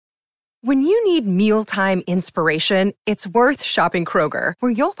When you need mealtime inspiration, it's worth shopping Kroger,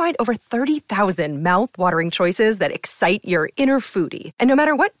 where you'll find over 30,000 mouth-watering choices that excite your inner foodie. And no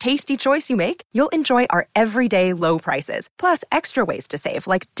matter what tasty choice you make, you'll enjoy our everyday low prices, plus extra ways to save,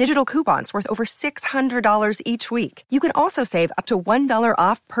 like digital coupons worth over $600 each week. You can also save up to $1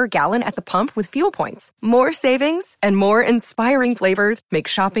 off per gallon at the pump with fuel points. More savings and more inspiring flavors make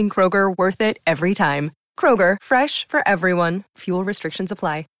shopping Kroger worth it every time. Kroger, fresh for everyone. Fuel restrictions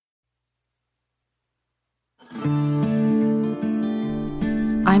apply.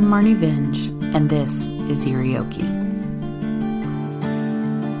 I'm Marnie Vinge, and this is Irioki.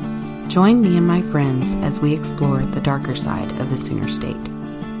 Join me and my friends as we explore the darker side of the Sooner State.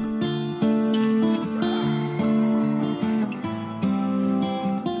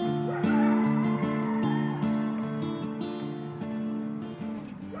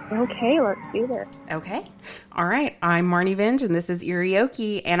 Okay, let's do this. Okay. All right. I'm Marnie Vinge, and this is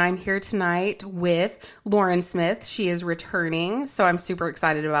Irioki, and I'm here tonight with Lauren Smith. She is returning, so I'm super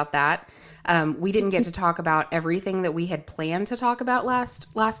excited about that. We didn't get to talk about everything that we had planned to talk about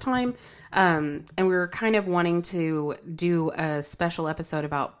last time, and we were kind of wanting to do a special episode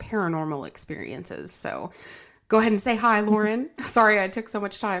about paranormal experiences. So go ahead and say hi, Lauren. Sorry I took so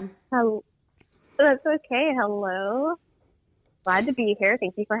much time. Hello. That's okay. Hello. Glad to be here.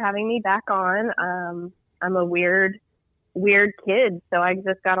 Thank you for having me back on. I'm a weird kid, so I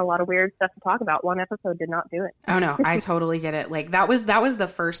just got a lot of weird stuff to talk about. One episode did not do it. Oh no, I totally get it. Like that was the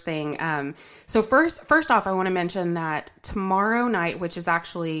first thing. So first off, I want to mention that tomorrow night, which is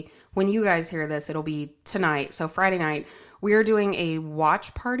actually when you guys hear this, it'll be tonight. So Friday night, we are doing a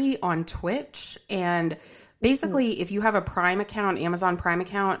watch party on Twitch, and basically, if you have a Prime account, Amazon Prime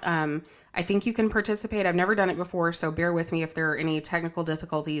account, I think you can participate. I've never done it before, so bear with me if there are any technical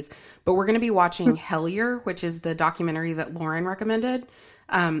difficulties. But we're going to be watching Hellier, which is the documentary that Lauren recommended.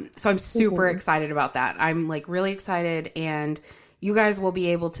 So I'm super excited about that. I'm like really excited, and you guys will be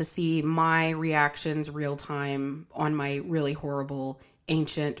able to see my reactions real time on my really horrible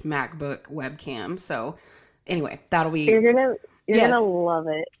ancient MacBook webcam. So anyway, that'll be... You're gonna love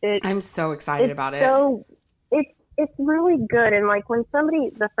it. I'm so excited about it. It's really good. And like when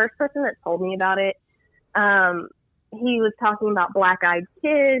the first person that told me about it, he was talking about black-eyed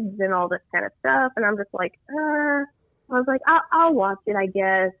kids and all this kind of stuff. And I'm just like, I was like, I'll watch it, I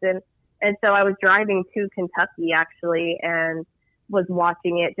guess. And so I was driving to Kentucky actually and was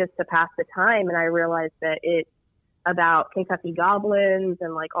watching it just to pass the time. And I realized that it's about Kentucky goblins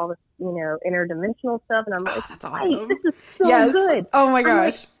and like all this, interdimensional stuff. And I'm like, that's awesome. This is so good. Oh my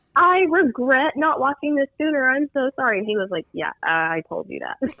gosh. I regret not watching this sooner. I'm so sorry. And he was like, yeah, I told you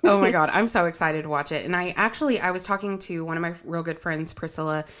that. Oh my God. I'm so excited to watch it. And I was talking to one of my real good friends,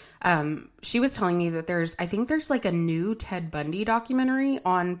 Priscilla. She was telling me that I think there's like a new Ted Bundy documentary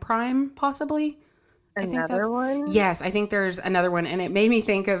on Prime, possibly. Another one? Yes, I think there's another one. And it made me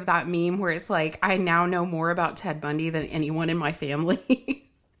think of that meme where it's like, I now know more about Ted Bundy than anyone in my family.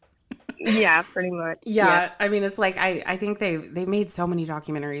 Yeah, pretty much. Yeah. I mean, it's like, I think they've made so many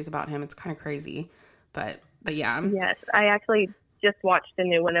documentaries about him. It's kind of crazy, but yeah. Yes. I actually just watched a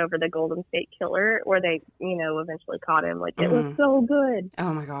new one over the Golden State Killer where they, eventually caught him. Like, it was so good.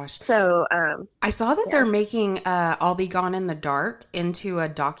 Oh my gosh. So, I saw that they're making, I'll Be Gone in the Dark into a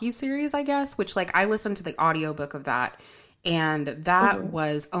docuseries, I guess, which like I listened to the audiobook of that, and that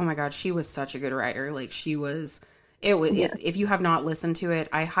was, oh my God, she was such a good writer. Like if you have not listened to it,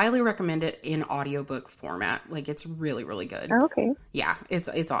 I highly recommend it in audiobook format. Like it's really, really good. Okay. Yeah,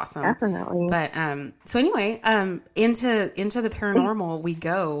 it's awesome. Definitely. But so anyway, into the paranormal we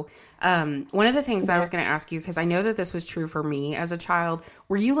go. One of the things that I was going to ask you, because I know that this was true for me as a child,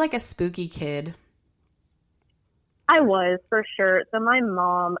 were you like a spooky kid? I was, for sure. So my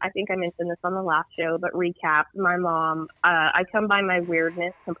mom, I think I mentioned this on the last show, but recap, my mom, I come by my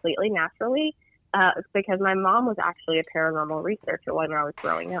weirdness completely naturally. Because my mom was actually a paranormal researcher when I was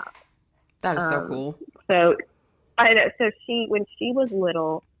growing up. That is so cool. So, when she was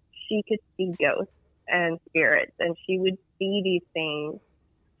little, she could see ghosts and spirits, and she would see these things.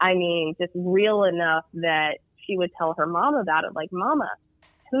 I mean, just real enough that she would tell her mom about it. Like, Mama,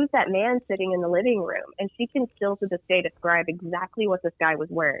 who's that man sitting in the living room? And she can still to this day describe exactly what this guy was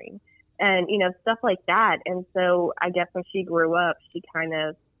wearing, and stuff like that. And so, I guess when she grew up, she kind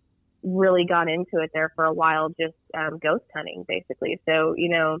of really got into it there for a while, just ghost hunting basically. So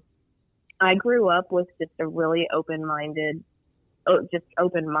I grew up with just a really open mind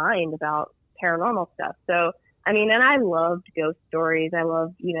about paranormal stuff. So I mean, and I loved ghost stories. I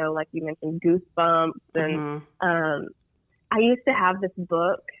loved, like you mentioned, Goosebumps, and I used to have this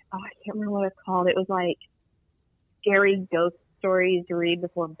book. Oh, I can't remember what it's called. It was like scary ghost stories to read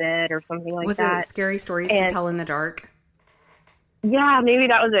before bed or something like that. Was it Scary Stories to Tell in the Dark? Yeah, maybe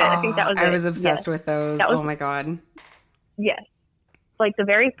that was it. I think that was it. I was obsessed with those. Oh my God. Yes. Like the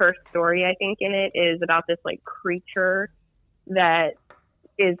very first story I think in it is about this like creature that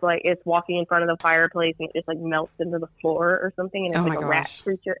is like, it's walking in front of the fireplace and it just like melts into the floor or something, and it's like a rat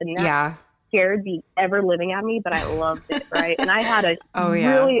creature, and that scared the ever living out of me, but I loved it, right? And I had a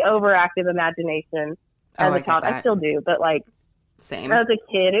really overactive imagination as a child. I still do, but like same as a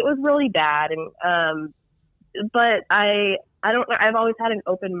kid it was really bad. And but I don't know, I've always had an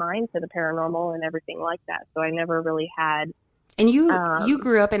open mind to the paranormal and everything like that, so I never really had. And you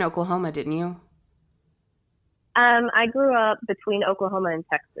grew up in Oklahoma, didn't you? I grew up between Oklahoma and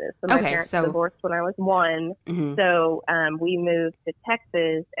Texas. So my parents divorced when I was 1. Mm-hmm. So we moved to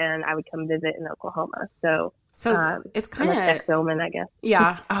Texas, and I would come visit in Oklahoma. So it's kind of Texoman, I guess.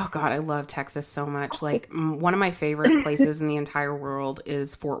 Yeah. Oh God, I love Texas so much. Like one of my favorite places in the entire world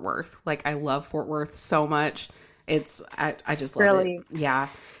is Fort Worth. Like I love Fort Worth so much. I just love it. Yeah.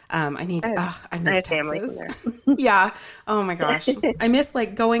 I miss Texas. Yeah. Oh my gosh. I miss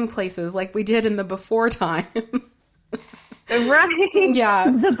like going places like we did in the before time. Right.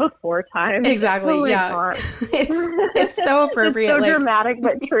 Yeah. The before time. Exactly. Oh yeah. It's so appropriate. It's so dramatic,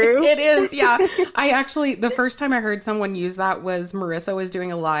 but true. It is. Yeah. I actually, the first time I heard someone use that was Marissa was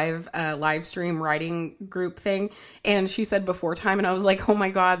doing a live stream writing group thing. And she said before time. And I was like, oh my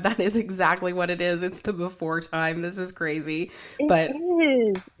God, that is exactly what it is. It's the before time. This is crazy. It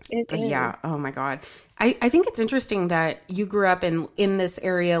is. Yeah. Oh my God. I think it's interesting that you grew up in this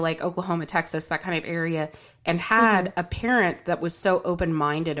area, like Oklahoma, Texas, that kind of area, and had a parent that was so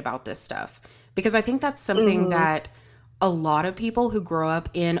open-minded about this stuff. Because I think that's something that a lot of people who grow up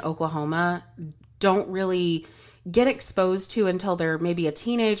in Oklahoma don't really get exposed to until they're maybe a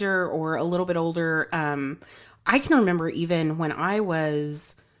teenager or a little bit older. I can remember even when I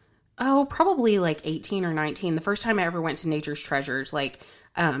was, probably like 18 or 19, the first time I ever went to Nature's Treasures,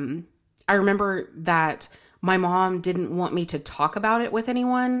 I remember that my mom didn't want me to talk about it with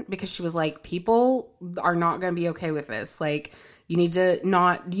anyone because she was like, people are not going to be okay with this. Like, you need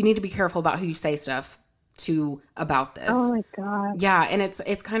to be careful about who you say stuff to about this. Oh my God. Yeah. And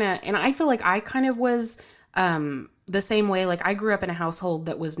it's kind of, and I feel like I kind of was the same way. Like I grew up in a household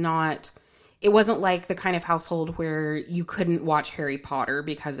that was not, it wasn't like the kind of household where you couldn't watch Harry Potter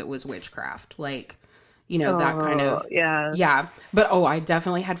because it was witchcraft. Like, that kind of, yeah. But, I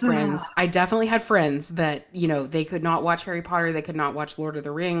definitely had friends. I definitely had friends that, they could not watch Harry Potter. They could not watch Lord of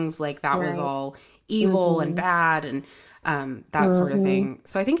the Rings. Like that was all evil and bad and that sort of thing.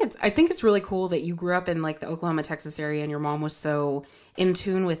 So I think it's really cool that you grew up in like the Oklahoma, Texas area and your mom was so in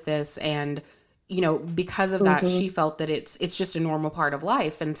tune with this. And, because of that, she felt that it's just a normal part of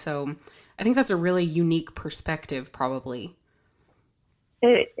life. And so I think that's a really unique perspective, probably.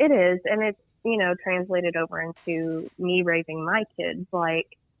 It is. And it's, translated over into me raising my kids. Like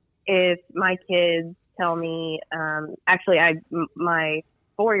if my kids tell me, my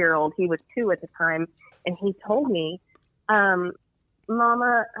 4-year-old, he was 2 at the time, and he told me,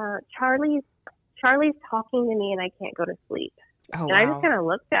 Mama, Charlie's talking to me and I can't go to sleep. Oh, and I just kind of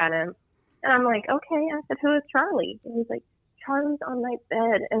looked at him and I'm like, okay. I said, who is Charlie? And he's like, Charlie's on my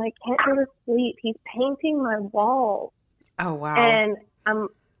bed and I can't go to sleep. He's painting my walls. Oh, wow. And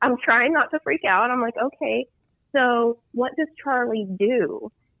I'm trying not to freak out. I'm like, okay, so what does Charlie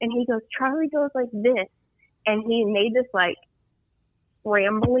do? And he goes, Charlie goes like this. And he made this like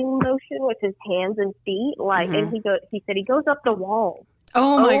scrambling motion with his hands and feet. And he said he goes up the wall.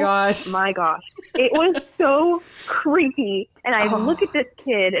 Oh my gosh. My gosh. It was so creepy. And I look at this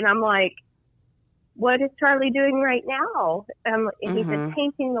kid and I'm like, what is Charlie doing right now? And he said,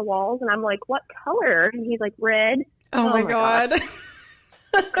 painting the walls. And I'm like, what color? And he's like, red. Oh my God.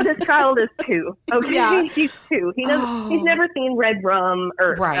 This child is 2. Okay, yeah. He's 2. He's never seen Red Rum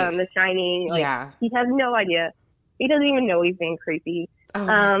or The Shining. He has no idea. He doesn't even know he's being creepy. Oh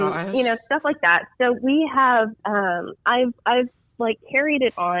my gosh. Stuff like that. So we have. I've like carried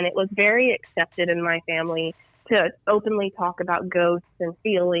it on. It was very accepted in my family to openly talk about ghosts and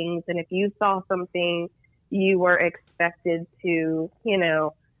feelings. And if you saw something, you were expected to,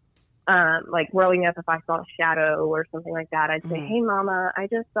 like growing up, if I saw a shadow or something like that, I'd say, hey, Mama, I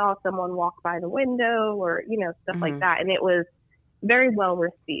just saw someone walk by the window or, stuff like that. And it was very well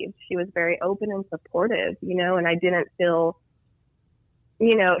received. She was very open and supportive, and I didn't feel,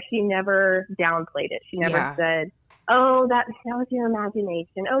 she never downplayed it. She never said, oh, that was your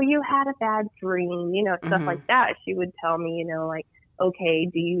imagination. Oh, you had a bad dream, stuff like that. She would tell me, like, okay,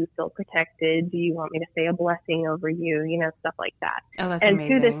 do you feel protected? Do you want me to say a blessing over you? Stuff like that. Oh, that's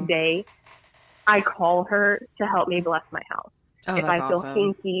amazing. amazing. To this day, I call her to help me bless my house. Oh, If I that's feel awesome.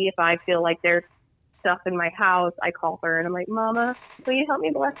 hinky, if I feel like there's stuff in my house, I call her and I'm like, Mama, will you help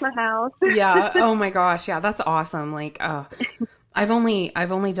me bless my house? Yeah. Oh my gosh. Yeah, that's awesome. Like, I've only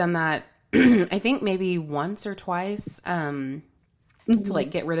done that I think maybe once or twice to Hmm.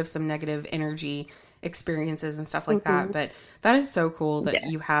 like get rid of some negative energy experiences and stuff like Hmm. that. But that is so cool that Yeah.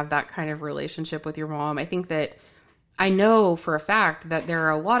 you have that kind of relationship with your mom. I think that I know for a fact that there are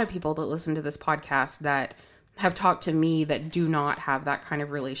a lot of people that listen to this podcast that have talked to me that do not have that kind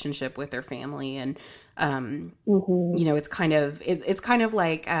of relationship with their family. And Hmm. it's kind of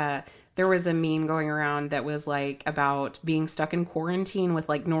like there was a meme going around that was like about being stuck in quarantine with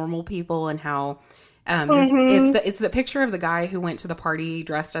like normal people, and how this Hmm. it's the picture of the guy who went to the party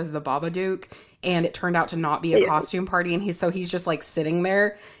dressed as the Babadook, and it turned out to not be a Yeah. costume party, and he's just like sitting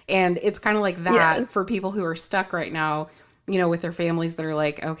there. And it's kind of like Yes. that for people who are stuck right now, with their families that are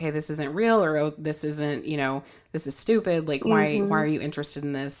like, okay, this isn't real, or oh, this isn't, this is stupid, like why Hmm. are you interested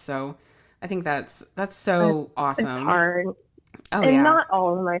in this? So I think that's It's, so it's awesome. hard. Oh And yeah. not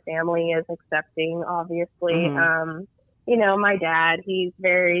all of my family is accepting, obviously. Mhm. My dad, he's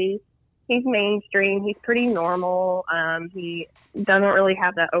mainstream. He's pretty normal. He doesn't really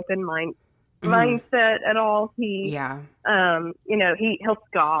have that open Mhm. mindset at all. Yeah. He'll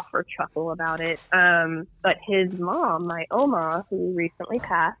scoff or chuckle about it. But his mom, my Oma, who recently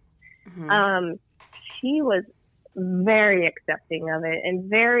passed, Mhm. um, she was very accepting of it and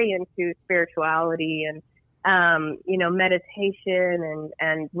very into spirituality and meditation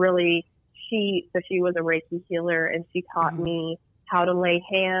and really she was a Reiki healer and she taught Mhm. me how to lay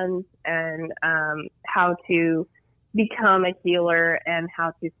hands and how to become a healer and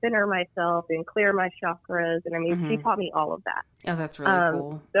how to center myself and clear my chakras. And I mean, she Mhm. taught me all of that. Oh, that's really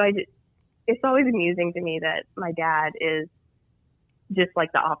cool. So it's always amusing to me that my dad is just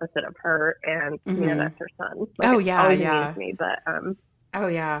like the opposite of her, and Mhm. that's her son. Like Oh it's yeah, always amused yeah. me, Oh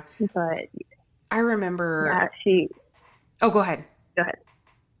yeah. but I remember. yeah, she. Oh, go ahead. Go ahead.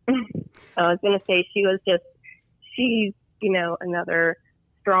 I was gonna say she's another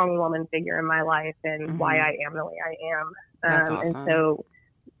strong woman figure in my life and why Mhm. I am the way I am. That's And awesome. so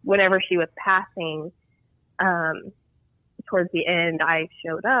whenever she was passing, um, towards the end, I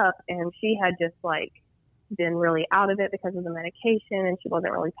showed up and she had just like been really out of it because of the medication and she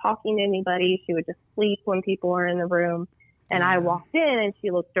wasn't really talking to anybody. She would just sleep when people were in the room. And I Yeah. walked in and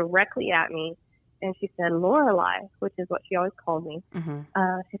she looked directly at me and she said, Lorelei, which is what she always called me. Mhm.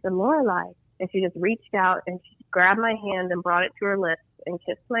 She said, Lorelei. And she just reached out and she grabbed my hand and brought it to her lips and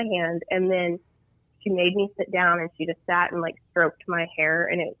kissed my hand. And then she made me sit down and she just sat and like stroked my hair.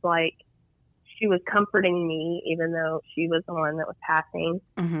 And it was like she was comforting me, even though she was the one that was passing.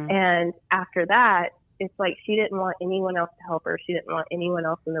 Mhm. And after that, it's like she didn't want anyone else to help her. She didn't want anyone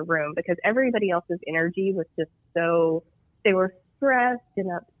else in the room because everybody else's energy was just so, they were stressed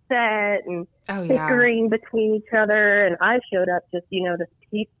and upset and Oh yeah. bickering between each other. And I showed up just, this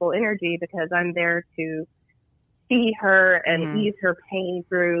peaceful energy because I'm there to see her and Mhm. ease her pain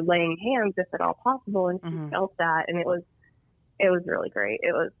through laying hands if at all possible. And she Mhm. felt that. And it was really great.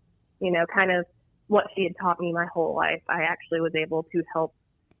 It was, kind of what she had taught me my whole life. I actually was able to help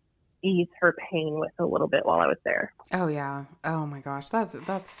ease her pain with a little bit while I was there. Oh yeah. Oh my gosh, that's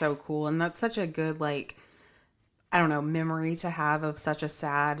so cool, and that's such a good like I don't know memory to have of such a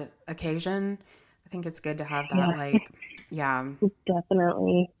sad occasion. I think it's good to have that. Yeah, Like, yeah,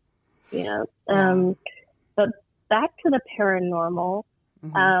 definitely. Yeah. yeah. But back to the paranormal.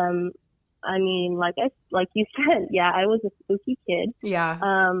 Hmm. Um, I mean, like you said, yeah, I was a spooky kid. Yeah.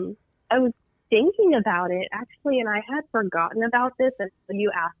 I was thinking about it actually, and I had forgotten about this until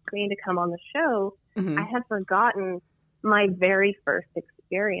you asked me to come on the show. I Hmm. had forgotten my very first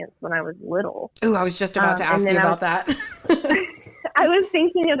experience when I was little. Oh, I was just about to And ask you then about that. I was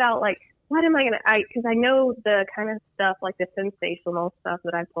thinking about like, what am I going to, because I know the kind of stuff, like the sensational stuff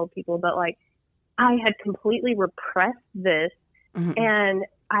that I've told people, but like I had completely repressed this. Hmm. And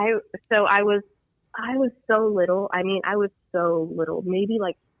I was so little. I mean, I was so little, maybe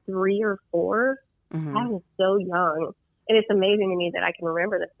like 3 or 4. I Hmm. was so young. And it's amazing to me that I can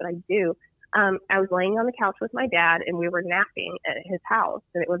remember this, but I do. I was laying on the couch with my dad and we were napping at his house.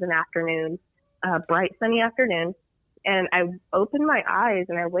 And it was an afternoon, bright sunny afternoon. And I open my eyes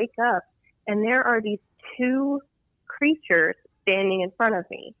and I wake up and there are these 2 creatures standing in front of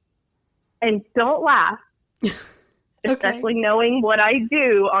me. And don't laugh, Okay. especially knowing what I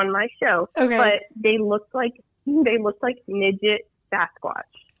do on my show. Okay. But they looked like midget Sasquatch.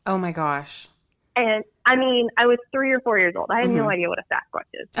 Oh my gosh. And I mean, I was 3 or 4 years old. I had no Hmm. idea what a Sasquatch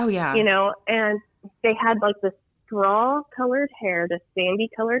is, Oh yeah. and they had like this straw colored hair, this sandy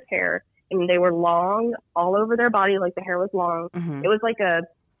colored hair, and they were long all over their body, like the hair was long. Mm-hmm. It was like a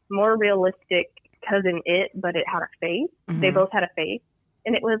more realistic Cousin It, but it had a face. Mm-hmm. They both had a face,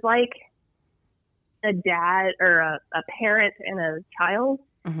 and it was like a dad or a parent and a child,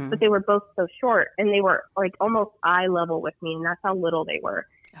 Mm-hmm. but they were both so short, and they were like almost eye level with me, and that's how little they were.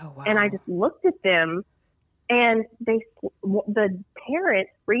 Oh, wow. And I just looked at them, and the parent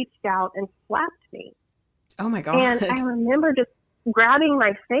reached out and slapped me. Oh my God. And I remember just grabbing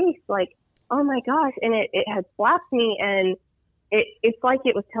my face like, oh my gosh. And it had slapped me, and it's like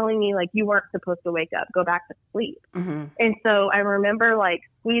it was telling me, like, you weren't supposed to wake up, go back to sleep. Mm-hmm. And so I remember like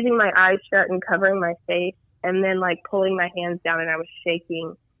squeezing my eyes shut and covering my face, and then like pulling my hands down, and I was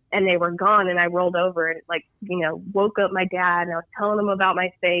shaking, and they were gone. And I rolled over and like, woke up my dad, and I was telling him about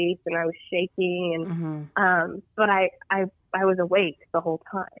my face, and I was shaking. And, Mm-hmm. but I was awake the whole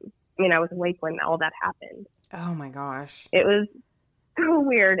time. I mean, I was awake when all that happened. Oh my gosh. It was so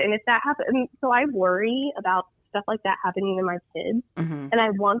weird. And if that happened, so I worry about stuff like that happening to my kids. Mm-hmm. And I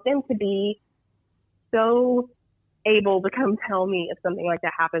want them to be so able to come tell me if something like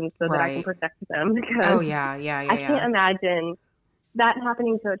that happens, so that I can Right. protect them. Because Oh yeah. I can't imagine that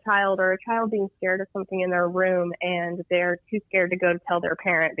happening to a child, or a child being scared of something in their room, and they're too scared to go to tell their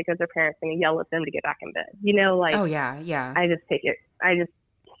parent because their parent's going to yell at them to get back in bed. Like, Oh yeah. Yeah. I just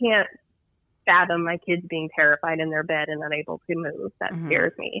can't fathom my kids being terrified in their bed and unable to move. That Mhm.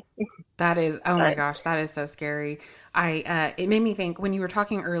 scares me. That is, oh my But- gosh, that is so scary. It made me think when you were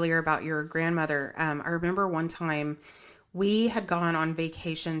talking earlier about your grandmother. I remember one time we had gone on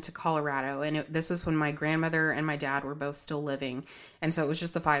vacation to Colorado, and this was when my grandmother and my dad were both still living. And so it was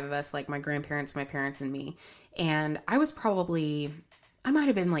just the five of us, like my grandparents, my parents, and me. And I might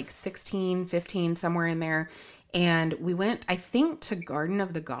have been like 16, 15, somewhere in there. And we went, I think, to Garden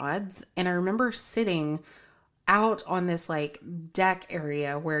of the Gods. And I remember sitting out on this like deck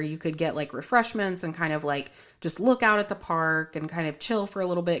area where you could get like refreshments and kind of like just look out at the park and kind of chill for a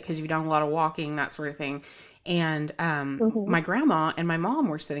little bit because you've done a lot of walking, that sort of thing. And my grandma and my mom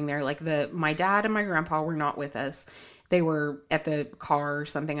were sitting there. Like my dad and my grandpa were not with us. They were at the car or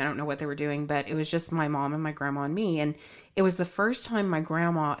something. I don't know what they were doing, but it was just my mom and my grandma and me. And it was the first time my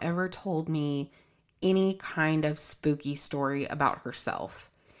grandma ever told me any kind of spooky story about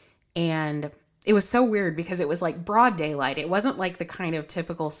herself. And it was so weird because it was like broad daylight. It wasn't like the kind of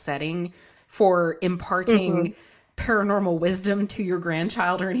typical setting for imparting paranormal wisdom to your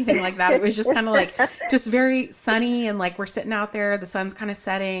grandchild or anything like that. It was just kind of like, just very sunny, and like we're sitting out there, the sun's kind of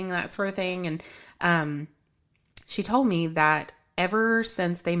setting, that sort of thing. And she told me that ever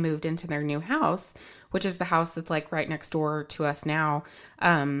since they moved into their new house, which is the house that's like right next door to us now,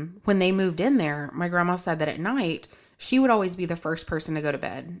 when they moved in there, my grandma said that at night she would always be the first person to go to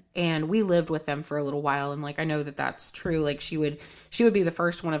bed. And we lived with them for a little while, and like I know that that's true. Like she would be the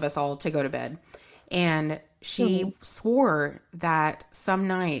first one of us all to go to bed. And she swore that some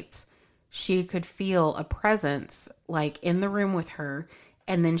nights she could feel a presence like in the room with her,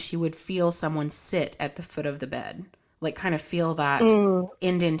 and then she would feel someone sit at the foot of the bed, like kind of feel that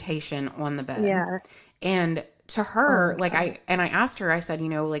indentation on the bed. Yeah. And to her, I asked her, I said,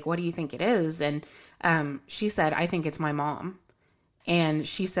 like, what do you think it is? And she said, I think it's my mom. And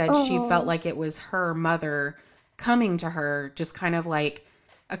she said she felt like it was her mother coming to her, just kind of like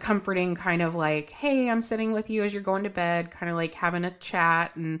a comforting kind of like, hey, I'm sitting with you as you're going to bed, kind of like having a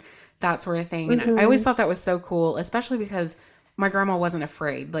chat and that sort of thing. And I always thought that was so cool, especially because my grandma wasn't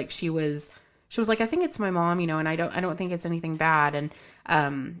afraid. Like she was like, I think it's my mom, and I don't think it's anything bad.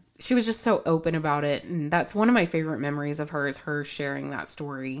 And she was just so open about it. And that's one of my favorite memories of her, is her sharing that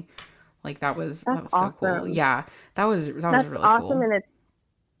story. Like that was That's so awesome. cool. Yeah. That was really awesome. cool. And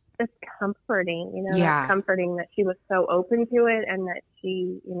it's comforting, Yeah. It's comforting that she was so open to it, and that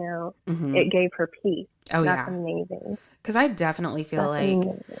she, Mhm. it gave her peace. Oh That's yeah. amazing. Cause I definitely feel That's like,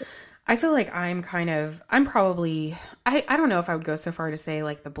 amazing. I feel like I'm probably, I don't know if I would go so far to say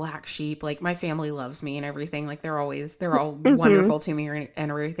like the black sheep. Like my family loves me and everything. Like they're all wonderful to me and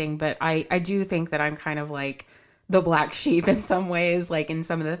everything. But I do think that I'm kind of like the black sheep in some ways, like in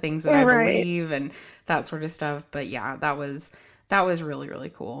some of the things that I believe and that sort of stuff. But yeah, that was really, really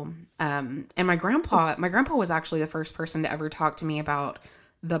cool. And my grandpa was actually the first person to ever talk to me about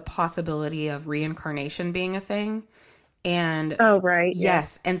the possibility of reincarnation being a thing. And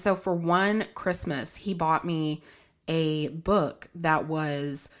yes. And so for one Christmas, he bought me a book that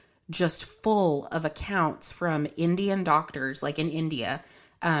was just full of accounts from Indian doctors, like in India,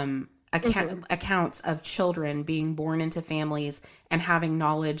 accounts of children being born into families and having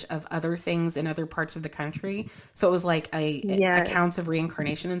knowledge of other things in other parts of the country. So it was like accounts of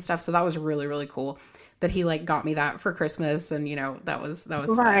reincarnation and stuff. So that was really, really cool that he like got me that for Christmas. And that was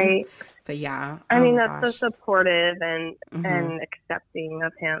fun. Right. But yeah. I Oh mean, my that's gosh. so supportive and Mhm. accepting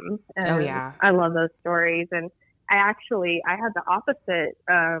of him. And Oh yeah. I love those stories. And I had the opposite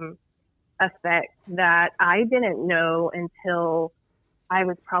effect that I didn't know until I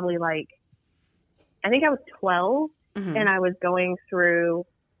was probably like, I think I was 12, Mhm. and I was going through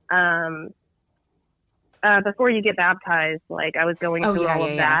before you get baptized, like I was going Oh through yeah, all yeah,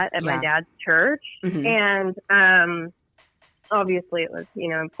 of yeah. that at my Yeah. dad's church, Mhm. and obviously it was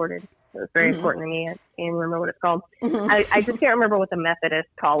important. It was very Mhm. important to me. I can't remember what it's called. Mhm. I just can't remember what the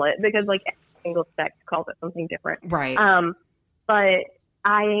Methodists call it because like every single sect calls it something different. Right. But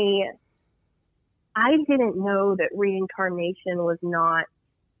I didn't know that reincarnation was not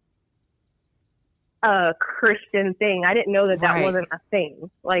a Christian thing. I didn't know that Right. wasn't a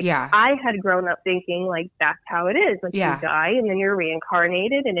thing. Like, Yeah. I had grown up thinking like that's how it is. Like, Yeah. you die and then you're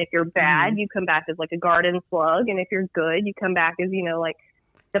reincarnated, and if you're bad, Mhm. you come back as like a garden slug, and if you're good, you come back as like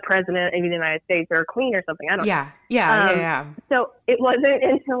the president of the United States or a queen or something. I don't know. Yeah. Yeah. Yeah. Yeah. So it wasn't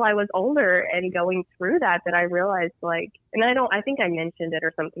until I was older and going through that I realized like, and I think I mentioned it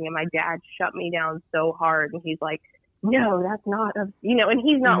or something, and my dad shut me down so hard, and he's like, no, that's not and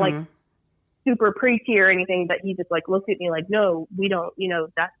he's not like Mhm. super preachy or anything, but he just like looked at me like, no, we don't,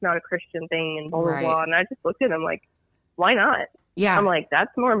 that's not a Christian thing, and blah, blah, Right. blah. And I just looked at him like, why not? Yeah. I'm like,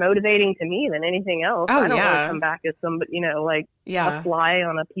 that's more motivating to me than anything else. Oh, I don't want yeah. to come back as somebody, like Yeah. a fly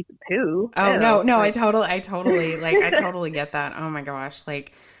on a piece of poo. Oh Ew. no, Like, I totally like I totally get that. Oh my gosh.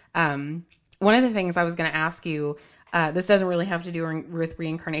 Like one of the things I was going to ask you, this doesn't really have to do with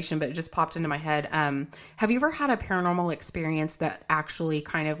reincarnation, but it just popped into my head. Have you ever had a paranormal experience that actually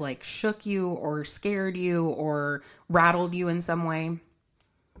kind of like shook you or scared you or rattled you in some way?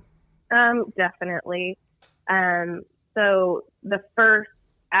 Definitely. So the first,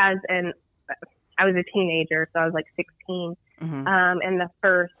 I was a teenager, so I was like 16. Mhm. And the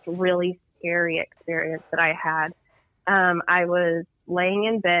first really scary experience that I had, I was laying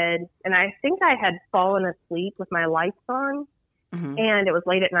in bed, and I think I had fallen asleep with my lights on, Mhm. and it was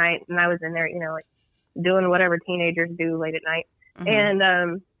late at night, and I was in there, like doing whatever teenagers do late at night. Mhm.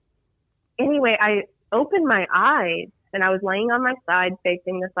 And anyway, I opened my eyes, and I was laying on my side,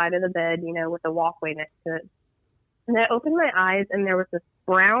 facing the side of the bed, with a walkway next to it. And I opened my eyes, and there was this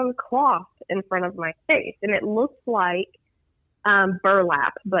brown cloth in front of my face, and it looked like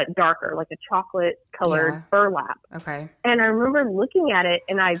burlap, but darker, like a chocolate colored Yeah. burlap. Okay. And I remember looking at it,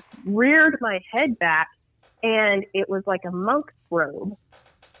 and I reared my head back, and it was like a monk's robe.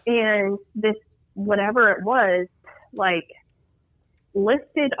 And this, whatever it was, like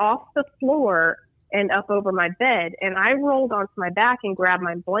lifted off the floor and up over my bed. And I rolled onto my back and grabbed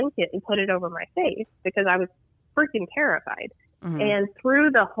my blanket and put it over my face because I was freaking terrified. Mhm. And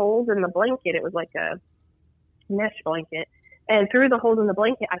through the holes in the blanket, it was like a mesh blanket. And through the holes in the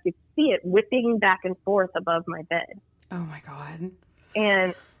blanket, I could see it whipping back and forth above my bed. Oh my God.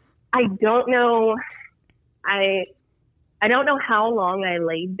 And I don't know, I don't know how long I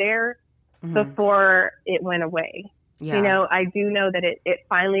laid there Mhm. before it went away. Yeah. I do know that it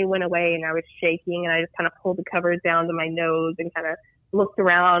finally went away, and I was shaking, and I just kind of pulled the covers down to my nose and kind of looked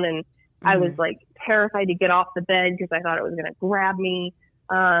around, and I was like terrified to get off the bed because I thought it was going to grab me.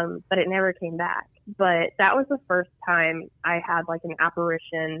 But it never came back. But that was the first time I had like an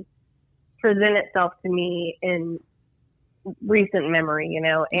apparition present itself to me in recent memory, and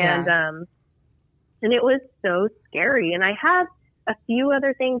it was so scary. And I had a few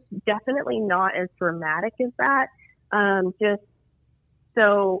other things, definitely not as dramatic as that. Just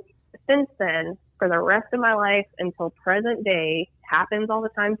so since then, for the rest of my life until present day, happens all the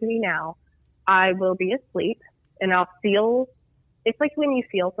time to me now, I will be asleep and I'll feel, it's like when you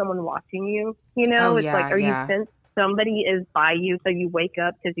feel someone watching you, Oh, it's yeah, like, or yeah. you sense somebody is by you, so you wake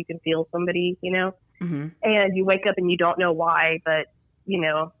up because you can feel somebody, Mhm. and you wake up and you don't know why, but,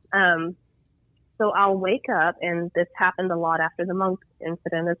 so I'll wake up, and this happened a lot after the monk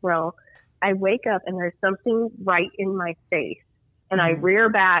incident as well. I wake up and there's something right in my face, and I Mhm. rear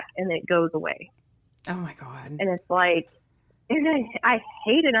back and it goes away. Oh my God. And it's like, and I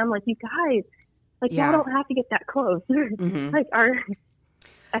hate it. I'm like, you guys, like, Yeah. y'all don't have to get that close. Mhm. Like,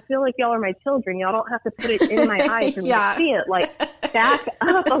 I feel like y'all are my children. Y'all don't have to put it in my eyes and Yeah. see it. Like, back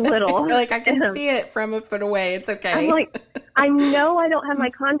up a little. You're like, I can see it from a foot away. It's okay. I'm like, I know I don't have my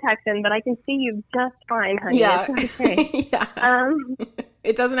contacts in, but I can see you just fine, honey. Yeah. It's okay. Yeah.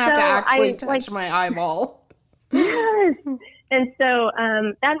 It doesn't have to so actually I, touch like- my eyeball. Yes. And so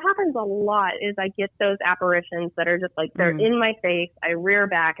that happens a lot is I get those apparitions that are just like, they're in my face. I rear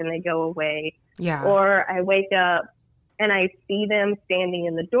back and they go away. Yeah. Or I wake up and I see them standing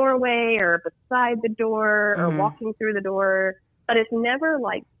in the doorway or beside the door or walking through the door. But it's never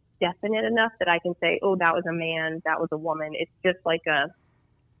like definite enough that I can say, oh, that was a man, that was a woman. It's just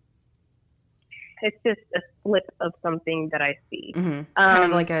a slip of something that I see. Mm-hmm. Kind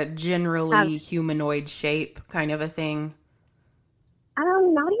of like a generally humanoid shape kind of a thing.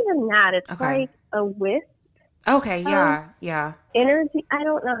 Not even that. It's Okay. like a wisp. Okay, yeah. Energy. I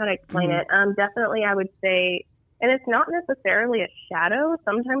don't know how to explain it. Definitely I would say, and it's not necessarily a shadow.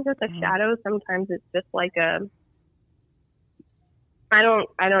 Sometimes it's a shadow. Sometimes it's just like I don't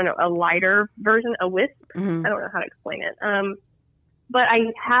know, a lighter version, a wisp. I don't know how to explain it. But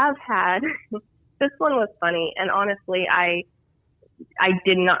I have had, this one was funny. And honestly, I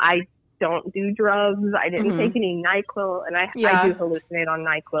don't do drugs. I didn't take any NyQuil, and I do hallucinate on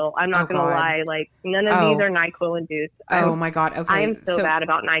NyQuil. I'm not going to lie. Like, none of these are NyQuil induced. Oh my God. Okay. I'm so bad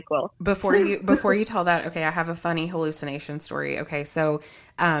about NyQuil. Before you tell that, okay, I have a funny hallucination story. Okay. So,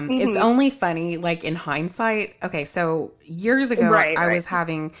 it's only funny, like in hindsight. Okay. So years ago, I was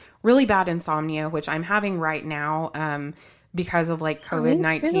having really bad insomnia, which I'm having right now. Because of like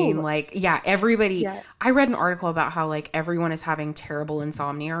COVID-19, like, everybody, I read an article about how like everyone is having terrible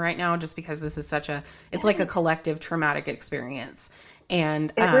insomnia right now, just because this is it's like a collective traumatic experience.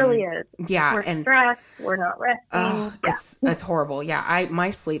 And it really is. Yeah. We're stressed. We're not resting. It's horrible. Yeah.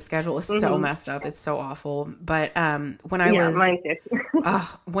 My sleep schedule is so messed up. It's so awful. But, when I was, mine too.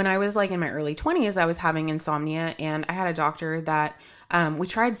 when I was like in my early 20s, I was having insomnia, and I had a doctor that, we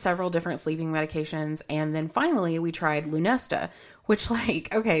tried several different sleeping medications, and then finally we tried Lunesta, which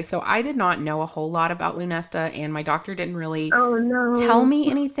so I did not know a whole lot about Lunesta, and my doctor didn't really tell me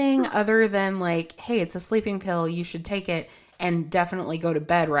anything other than like, hey, it's a sleeping pill. You should take it and definitely go to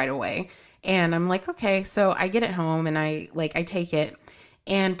bed right away. And I'm like, okay, so I get it home and I take it,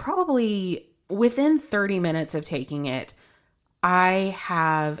 and probably within 30 minutes of taking it, I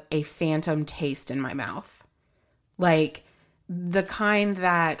have a phantom taste in my mouth. Like, the kind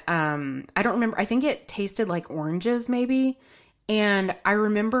that, I don't remember. I think it tasted like oranges maybe. And I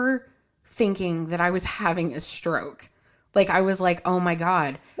remember thinking that I was having a stroke. Like, I was like, oh my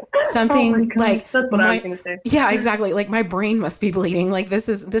God, something like, that's what I was going to say. Yeah, exactly. Like, my brain must be bleeding. Like, this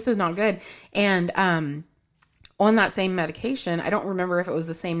is not good. And, on that same medication, I don't remember if it was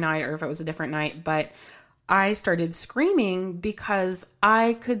the same night or if it was a different night, but I started screaming because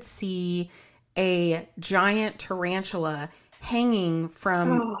I could see a giant tarantula hanging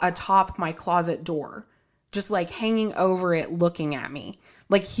from atop my closet door, just like hanging over it, looking at me,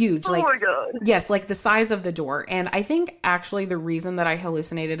 like huge, like, oh my God. Yes, like the size of the door. And I think actually the reason that I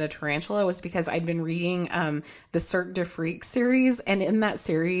hallucinated a tarantula was because I'd been reading the Cirque du Freak series, and in that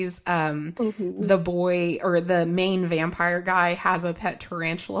series, the boy or the main vampire guy has a pet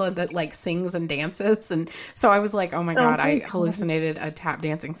tarantula that like sings and dances. And so I was like, oh my God, I hallucinated a tap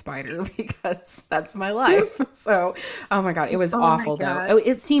dancing spider because that's my life. So, oh my God, it was awful though.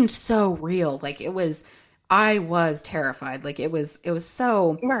 It seemed so real. Like I was terrified. Like it was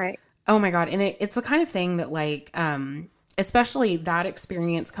so, right. Oh my God. And it's the kind of thing that like, especially that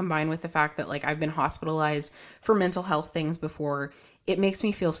experience combined with the fact that like I've been hospitalized for mental health things before, it makes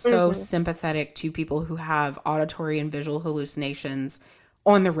me feel so sympathetic to people who have auditory and visual hallucinations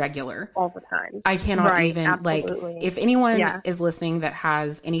on the regular. All the time. I cannot even, absolutely. like, if anyone is listening that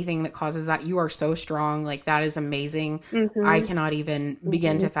has anything that causes that, you are so strong. Like, that is amazing. I cannot even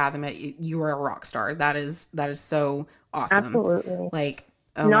begin to fathom it. You are a rock star. That is so awesome. Absolutely. Like,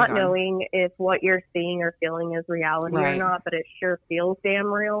 not knowing if what you're seeing or feeling is reality or not, but it sure feels damn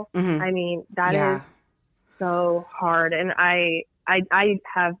real. I mean, that is so hard. And I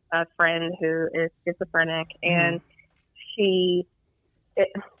have a friend who is schizophrenic, and she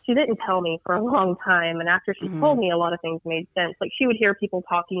didn't tell me for a long time. And after she told me, a lot of things made sense. Like, she would hear people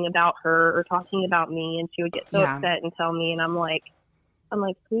talking about her or talking about me, and she would get so upset and tell me. And I'm like,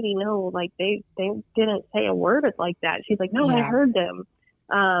 sweetie, no, like they didn't say a word like that. She's like, no, I heard them.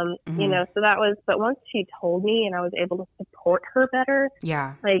 You know, so that was, but once she told me and I was able to support her better,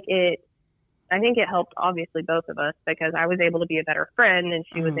 like I think it helped obviously both of us, because I was able to be a better friend, and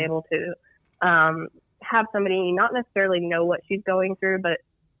she was able to, have somebody not necessarily know what she's going through, but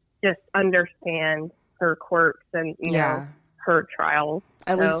just understand her quirks and, you know, her trials.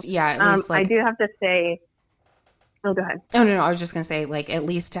 At least, like, I do have to say, oh, go ahead. Oh, no, I was just going to say, like, at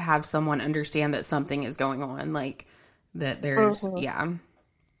least to have someone understand that something is going on, like, that there's, Absolutely. I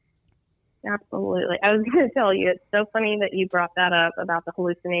was going to tell you, it's so funny that you brought that up about the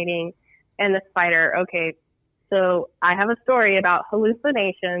hallucinating and the spider. Okay, so I have a story about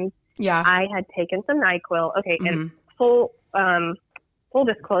hallucinations. Yeah. I had taken some NyQuil. Okay, and full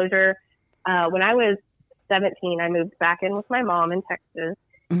disclosure, when I was 17, I moved back in with my mom in Texas,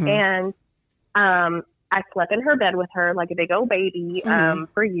 and I slept in her bed with her like a big old baby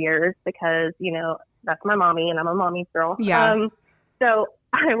for years because, you know, that's my mommy and I'm a mommy's girl. Yeah. So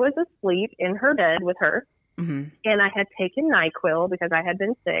I was asleep in her bed with her and I had taken NyQuil because I had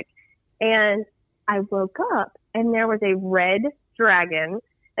been sick. And I woke up and there was a red dragon.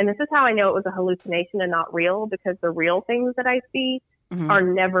 And this is how I know it was a hallucination and not real, because the real things that I see are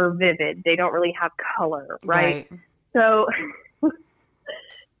never vivid. They don't really have color, right? So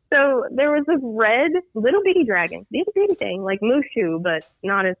there was this red little bitty dragon, little bitty thing, like Mushu, but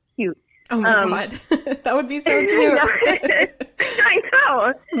not as cute. Oh my God. That would be so cute. I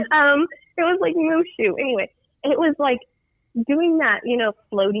know. It was like Mushu. Anyway, it was like doing that, you know,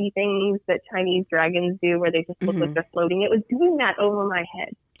 floaty things that Chinese dragons do where they just look like they're floating. It was doing that over my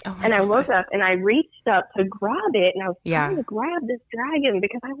head. And I woke up and I reached up to grab it, and I was trying to grab this dragon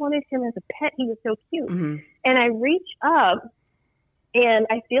because I wanted him as a pet. He was so cute. And I reach up and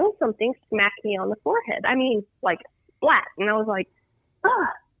I feel something smack me on the forehead. I mean, like flat. And I was like,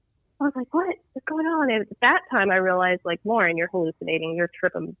 ah. I was like, what is going on? And at that time I realized, like, Lauren, you're hallucinating. You're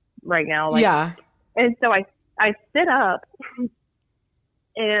tripping right now. Like, yeah. And so I sit up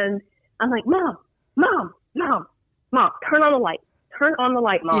and I'm like, Mom, turn on the light. Turn on the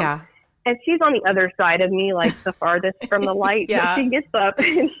light, Mom. Yeah. And she's on the other side of me, like the farthest from the light. Yeah. So she gets up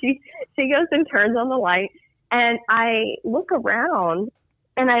and she goes and turns on the light. And I look around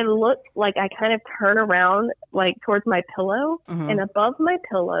and I look, like, I kind of turn around, like, towards my pillow. And above my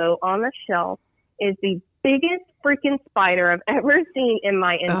pillow on the shelf is the biggest freaking spider I've ever seen in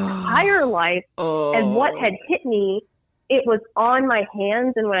my entire life. And what had hit me, it was on my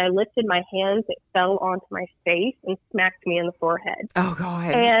hands, and when I lifted my hands, it fell onto my face and smacked me in the forehead. Oh,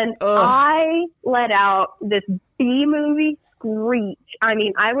 God. And I let out this B-movie screech. I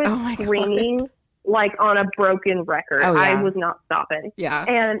mean, I was screaming like on a broken record. Oh, yeah. I was not stopping. Yeah.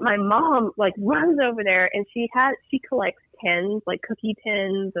 And my mom, like, runs over there, and she collects tins, like cookie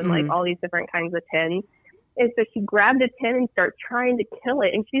tins and like all these different kinds of tins. And so she grabbed a tin and started trying to kill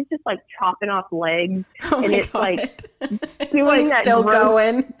it. And she's just like chopping off legs. And it's like doing like that still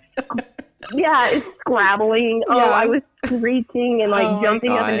going. Yeah, it's scrabbling. Yeah. Oh, I was screeching and like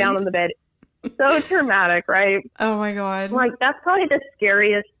jumping up and down on the bed. So traumatic, right? Oh my God. Like, that's probably the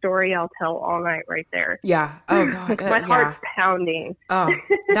scariest story I'll tell all night right there. Yeah. Oh God. My heart's pounding. Oh,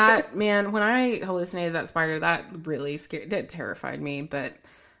 that, man, when I hallucinated that spider, that really that terrified me. But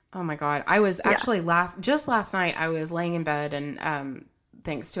oh my God. I was actually last night I was laying in bed and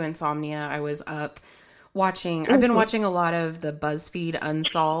thanks to insomnia, I was up watching, I've been watching a lot of the BuzzFeed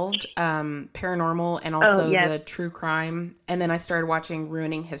Unsolved paranormal and also the true crime. And then I started watching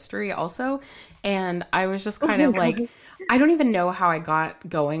Ruining History also. And I was just kind of like, I don't even know how I got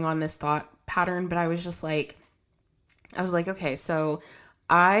going on this thought pattern, but I was like, okay, so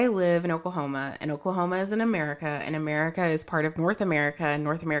I live in Oklahoma, and Oklahoma is in America, and America is part of North America, and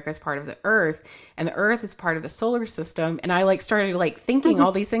North America is part of the Earth, and the Earth is part of the solar system. And I like started like thinking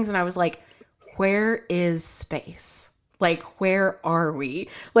all these things, and I was like, where is space? Like, where are we?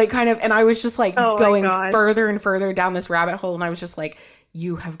 Like, kind of, and I was just like going further and further down this rabbit hole, and I was just like,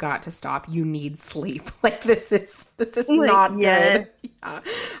 you have got to stop. You need sleep. Like, this is not good. Yeah.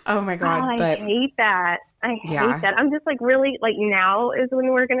 Oh my God. I hate that. I hate that. I'm just like, really, like, now is when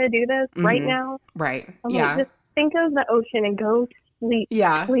we're going to do this, right now. Right. I'm like, just think of the ocean and go to sleep.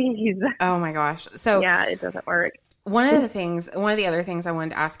 Yeah. Please. Oh my gosh. So yeah, it doesn't work. One of the other things I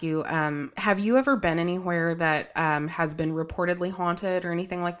wanted to ask you, have you ever been anywhere that has been reportedly haunted or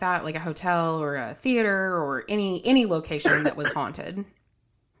anything like that? Like a hotel or a theater or any location that was haunted?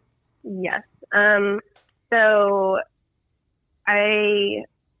 Yes. So I've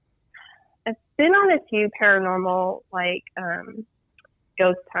been on a few paranormal, like,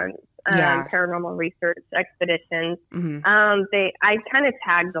 ghost hunts, paranormal research expeditions. I kind of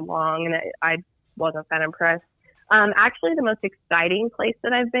tagged along, and I wasn't that impressed. Actually, the most exciting place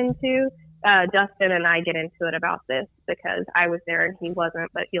that I've been to, Justin and I get into it about this because I was there and he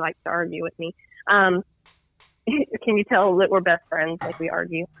wasn't, but he likes to argue with me. Can you tell that we're best friends? Like, we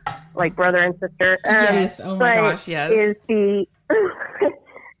argue like brother and sister. Yes. Oh my gosh. Yes. Is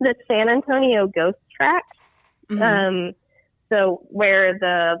the San Antonio ghost track. So where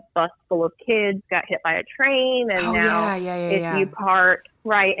the bus full of kids got hit by a train, and you park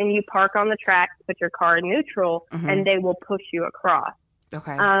and you park on the tracks, put your car in neutral, and they will push you across.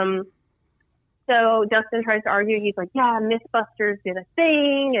 Okay. So Justin tries to argue. He's like, yeah, Mythbusters did a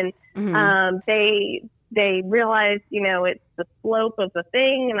thing, and they realized, you know, it's the slope of the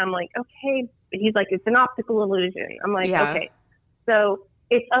thing, and I'm like, okay. He's like, it's an optical illusion. I'm like, okay. So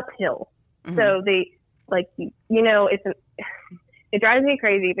it's uphill. So they, like, you know, it drives me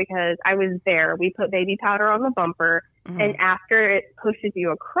crazy because I was there. We put baby powder on the bumper, and after it pushes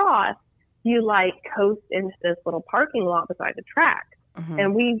you across, you like coast into this little parking lot beside the track.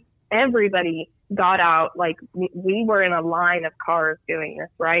 And everybody got out, like we were in a line of cars doing this,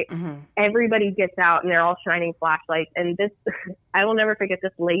 right? Everybody gets out and they're all shining flashlights. And this, I will never forget,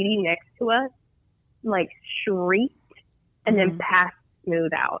 this lady next to us like shrieked and then passed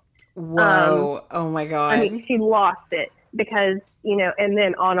smooth out. Whoa. Oh my God. I mean, she lost it because, you know, and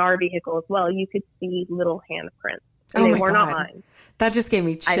then on our vehicle as well, you could see little handprints. And they were not mine. That just gave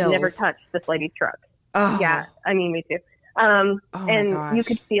me chills. I've never touched this lady's truck. Oh. Yeah. I mean, me too. And you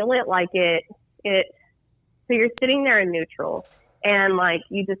could feel it like it, so you're sitting there in neutral and like,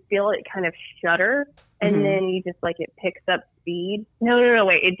 you just feel it kind of shudder. And then you just like, it picks up speed. No,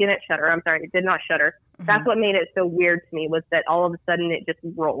 wait, it didn't shudder. I'm sorry. It did not shudder. That's what made it so weird to me, was that all of a sudden it just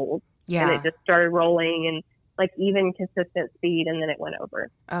rolled. Yeah. And it just started rolling and like even consistent speed. And then it went over.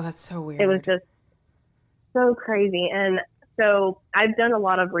 Oh, that's so weird. It was just so crazy. And so I've done a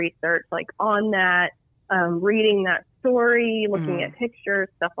lot of research like on that, reading that story, looking at pictures,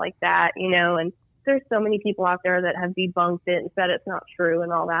 stuff like that, you know, and there's so many people out there that have debunked it and said it's not true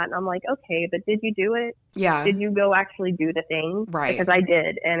and all that. And I'm like, okay, but did you do it? Yeah. Did you go actually do the thing? Right. Because I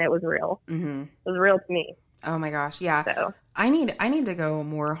did, and it was real. It was real to me. Oh my gosh. Yeah. So I need to go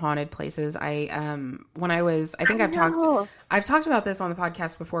more haunted places. I've talked about this on the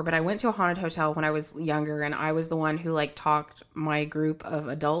podcast before, but I went to a haunted hotel when I was younger, and I was the one who like talked my group of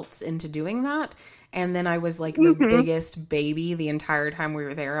adults into doing that. And then I was like the biggest baby the entire time we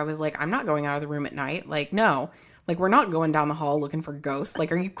were there. I was like, I'm not going out of the room at night. Like, no, like we're not going down the hall looking for ghosts.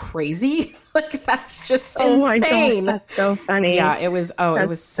 Like, are you crazy? Like, that's just insane. My gosh, that's so funny. Yeah, it was. Oh, it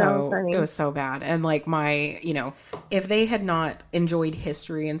was so funny. It was so bad. And like you know, if they had not enjoyed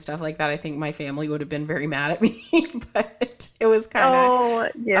history and stuff like that, I think my family would have been very mad at me. But it was kind of.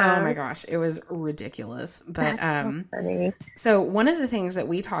 Oh my gosh, it was ridiculous. But so funny. So one of the things that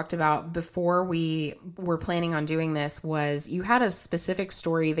we talked about before we were planning on doing this was you had a specific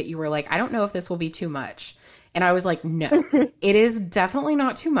story that you were like, I don't know if this will be too much. And I was like, no, it is definitely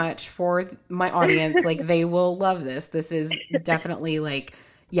not too much for my audience. Like, they will love this. This is definitely like,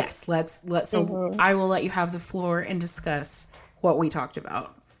 yes, let's, so I will let you have the floor and discuss what we talked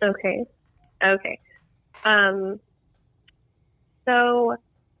about. Okay. So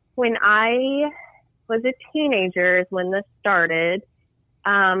when I was a teenager is when this started.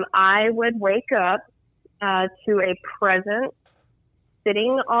 I would wake up to a presence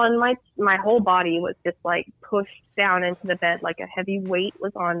sitting on my whole body was just like pushed down into the bed, like a heavy weight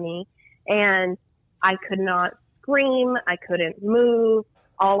was on me, and I could not scream. I couldn't move.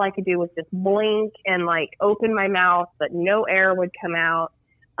 All I could do was just blink and like open my mouth, but no air would come out.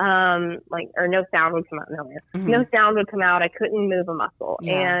 Or no sound would come out. No air. No sound would come out. I couldn't move a muscle.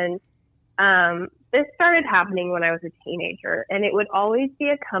 Yeah. And this started happening when I was a teenager, and it would always be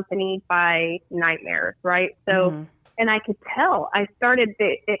accompanied by nightmares, right? So, and I could tell,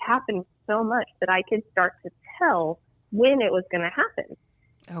 it happened so much that I could start to tell when it was going to happen.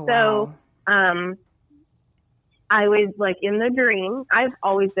 Oh, wow. So, I was like in the dream. I've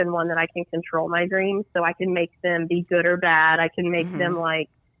always been one that I can control my dreams, so I can make them be good or bad. I can make them like,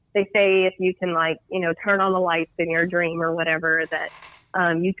 they say if you can like, you know, turn on the lights in your dream or whatever, that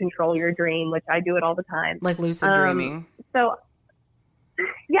you control your dream, which I do it all the time. Like lucid dreaming. So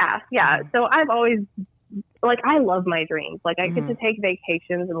yeah. So I've always, like, I love my dreams. Like, I get to take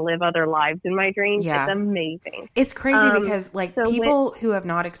vacations and live other lives in my dreams. Yeah. It's amazing. It's crazy because like people who have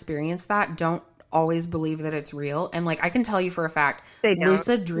not experienced that don't always believe that it's real. And like, I can tell you for a fact,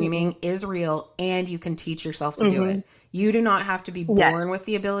 lucid dreaming is real, and you can teach yourself to do it. You do not have to be born with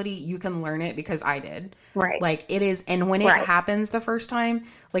the ability. You can learn it, because I did. Right. Like, it is. And when it happens the first time,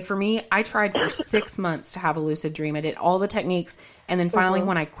 like for me, I tried for 6 months to have a lucid dream. I did all the techniques. And then finally,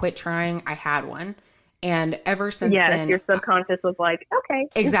 when I quit trying, I had one. And ever since then, your subconscious was like, okay.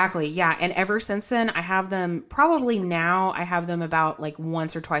 Exactly. Yeah. And ever since then, I have them probably now I have them about like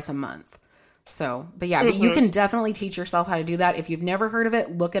once or twice a month. So, but yeah, but you can definitely teach yourself how to do that. If you've never heard of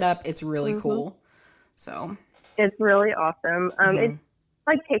it, look it up. It's really cool. So it's really awesome. It's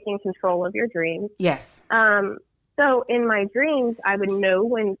like taking control of your dreams. Yes. So in my dreams, I would know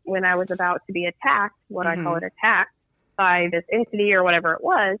when I was about to be attacked, what I call it, attacked by this entity or whatever it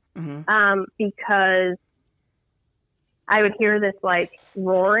was, because I would hear this like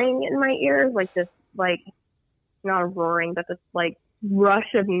roaring in my ears, like this, like not a roaring, but this like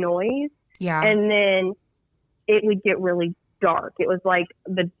rush of noise. Yeah. And then it would get really dark. It was like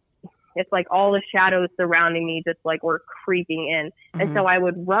it's like all the shadows surrounding me just like were creeping in. And so I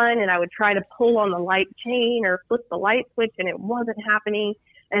would run and I would try to pull on the light chain or flip the light switch, and it wasn't happening.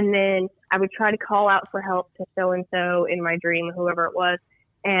 And then I would try to call out for help to so-and-so in my dream, whoever it was,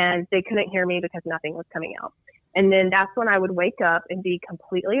 and they couldn't hear me because nothing was coming out. And then that's when I would wake up and be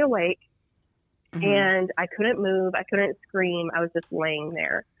completely awake, and I couldn't move. I couldn't scream. I was just laying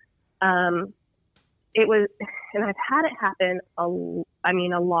there. It was, and I've had it happen a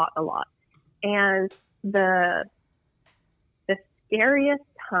lot. And the scariest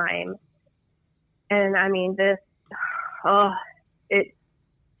time, and I mean this, so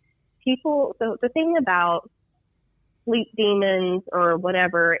the thing about sleep demons or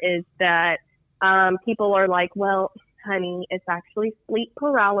whatever is that people are like, well, honey, it's actually sleep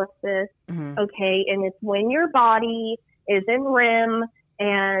paralysis, okay? And it's when your body is in REM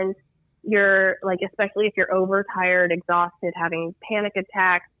and you're like, especially if you're overtired, exhausted, having panic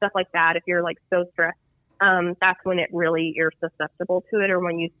attacks, stuff like that, if you're like so stressed, that's when you're susceptible to it, or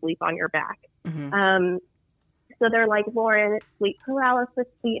when you sleep on your back. So they're like, Lauren, it's sleep paralysis,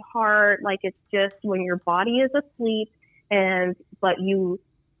 sweetheart. Like, it's just when your body is asleep but you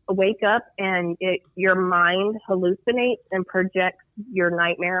wake up and your mind hallucinates and projects your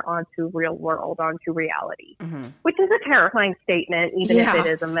nightmare onto real world, onto reality, which is a terrifying statement, even if it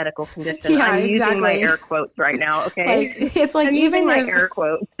is a medical condition. I'm using my air quotes right now. Okay. Like, it's like, even if air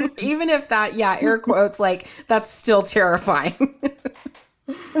quotes, even if that, air quotes, like that's still terrifying.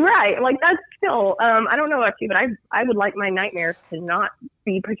 Right. Like that's still, I don't know about you, but I would like my nightmares to not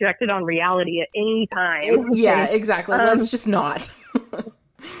be projected on reality at any time. Yeah, exactly. Let's just not.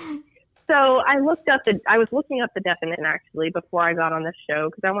 So I was looking up the definition actually before I got on this show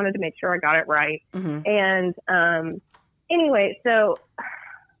because I wanted to make sure I got it right. And anyway, so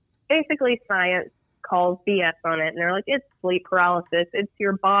basically science calls BS on it, and they're like, it's sleep paralysis. It's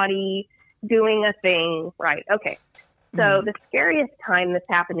your body doing a thing. Right. Okay. So the scariest time this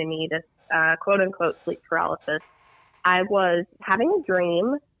happened to me, this quote unquote sleep paralysis, I was having a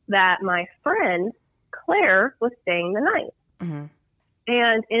dream that my friend Claire was staying the night.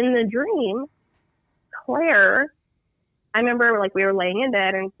 And in the dream, Claire, I remember like we were laying in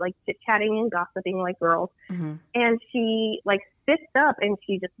bed and like chit-chatting and gossiping like girls. And she like sits up and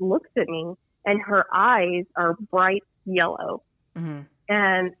she just looks at me, and her eyes are bright yellow.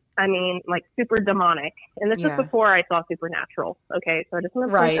 And I mean, like super demonic. And this was before I saw Supernatural. Okay. So I just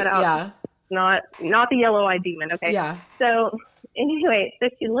want to point that out. Not the yellow-eyed demon. Okay. So anyway, so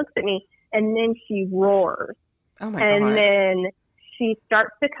she looks at me and then she roars. Oh my God. And then she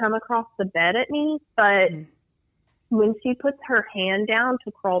starts to come across the bed at me, but when she puts her hand down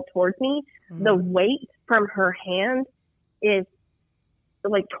to crawl towards me, the weight from her hand is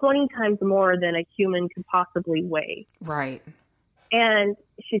like 20 times more than a human could possibly weigh. Right. And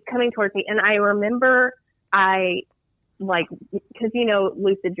she's coming towards me. And I remember because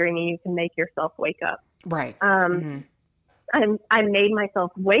lucid dreaming, you can make yourself wake up. Right. I made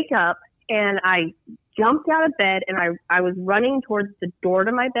myself wake up, and I jumped out of bed, and I was running towards the door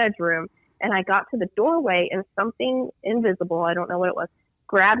to my bedroom, and I got to the doorway, and something invisible, I don't know what it was,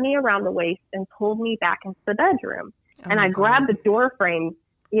 grabbed me around the waist and pulled me back into the bedroom. And I grabbed the door frame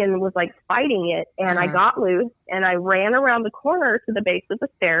and was like fighting it, and I got loose, and I ran around the corner to the base of the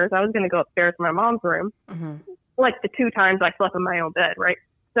stairs. I was going to go upstairs to my mom's room, like the 2 times I slept in my own bed, right?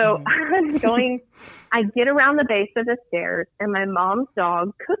 So I get around the base of the stairs, and my mom's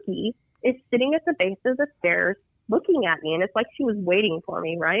dog, Cookie, is sitting at the base of the stairs looking at me, and it's like she was waiting for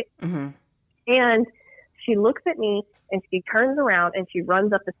me, right? And she looks at me, and she turns around, and she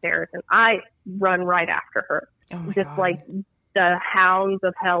runs up the stairs, and I run right after her. Just God. Like the hounds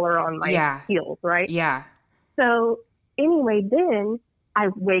of hell are on my heels, right? Yeah. So anyway, then I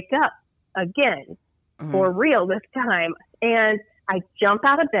wake up again, for real this time, and I jump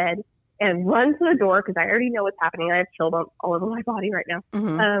out of bed and run to the door because I already know what's happening. I have chills all over my body right now.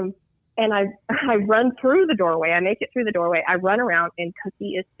 And I run through the doorway. I make it through the doorway. I run around, and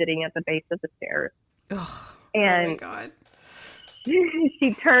Cookie is sitting at the base of the stairs. And oh my God.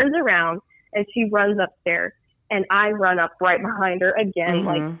 She turns around and she runs upstairs, and I run up right behind her again.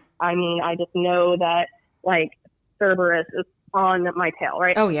 Like, I mean, I just know that like Cerberus is on my tail,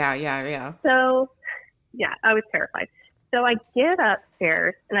 right? Oh yeah. So yeah, I was terrified. So I get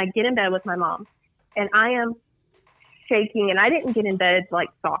upstairs and I get in bed with my mom, and I am shaking, and I didn't get in bed like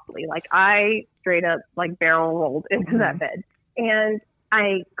softly. Like I straight up like barrel rolled into that bed, and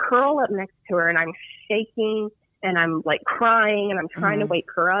I curl up next to her, and I'm shaking, and I'm like crying, and I'm trying to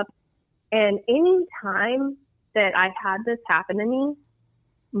wake her up. And any time that I had this happen to me,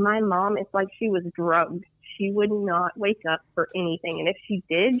 my mom, it's like she was drugged. she would not wake up for anything. And if she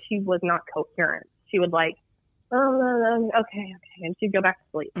did, she was not coherent. She would like, okay. And she'd go back to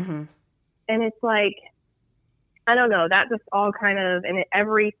sleep. Mm-hmm. And it's like, I don't know, that just all kind of, and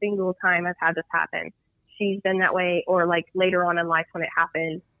every single time I've had this happen, she's been that way. Or like later on in life when it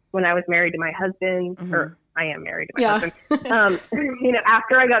happened, when I was married to my husband, Mm-hmm. or I am married to my husband.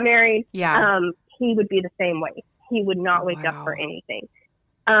 After I got married, he would be the same way. He would not wake up for anything.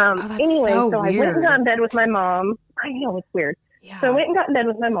 Anyway, so I went and got in bed with my mom. I know, it's weird. Yeah. So I went and got in bed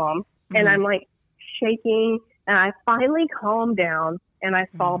with my mom, and I'm like shaking, and I finally calmed down, and I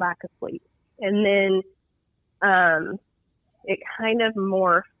fall back asleep. And then it kind of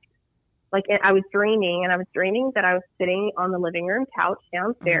morphed. Like, I was dreaming that I was sitting on the living room couch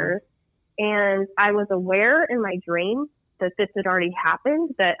downstairs, and I was aware in my dream that this had already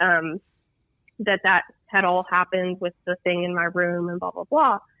happened, that had all happened with the thing in my room and blah, blah,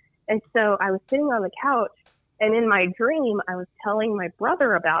 blah. And so I was sitting on the couch, and in my dream, I was telling my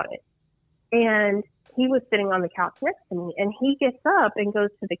brother about it. And he was sitting on the couch next to me, and he gets up and goes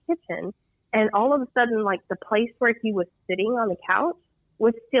to the kitchen. And all of a sudden, like, the place where he was sitting on the couch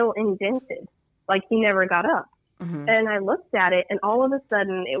was still indented. Like, he never got up. Mm-hmm. And I looked at it, and all of a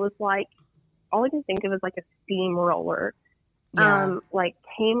sudden, it was like, all I can think of is like a steamroller. Like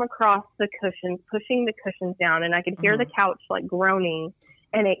came across the cushions, pushing the cushions down, and I could hear the couch like groaning,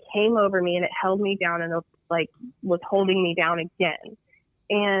 and it came over me and it held me down and like was holding me down again.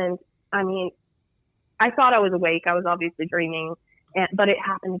 And I mean, I thought I was awake. I was obviously dreaming, but it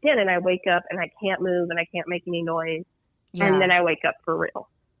happened again, and I wake up and I can't move and I can't make any noise. Yeah. And then I wake up for real.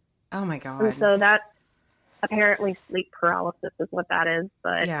 Oh my God. And so that's apparently sleep paralysis is what that is.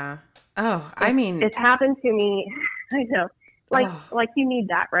 But yeah. Oh, I mean, it's happened to me. I know. Like you need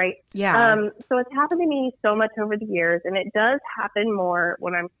that, right? Yeah. So it's happened to me so much over the years, and it does happen more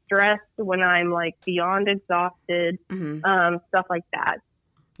when I'm stressed, when I'm like beyond exhausted, stuff like that.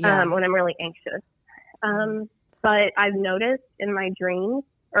 Yeah. When I'm really anxious. But I've noticed in my dreams,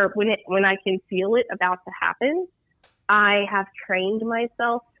 or when I can feel it about to happen, I have trained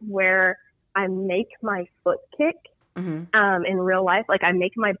myself where I make my foot kick. In real life, like I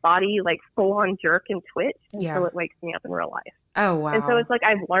make my body like full on jerk and twitch until it wakes me up in real life. Oh wow! And so it's like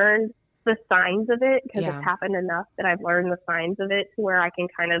I've learned the signs of it because it's happened enough that I've learned the signs of it to where I can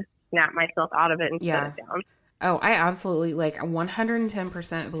kind of snap myself out of it and shut it down. Oh, I absolutely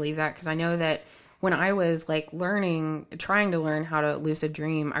 110% believe that, because I know that when I was like trying to learn how to lucid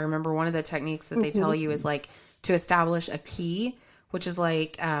dream, I remember one of the techniques that they tell you is like to establish a key, which is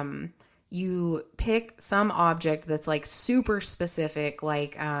like you pick some object that's like super specific,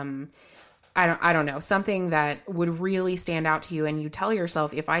 like I don't know, something that would really stand out to you, and you tell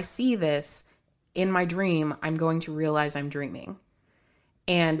yourself, if I see this in my dream, I'm going to realize I'm dreaming.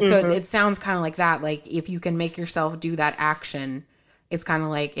 And so it sounds kind of like that. Like if you can make yourself do that action, it's kind of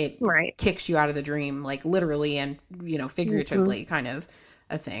like it kicks you out of the dream, like literally and, figuratively kind of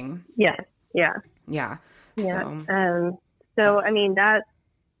a thing. Yeah. Yeah. Yeah. So, I mean,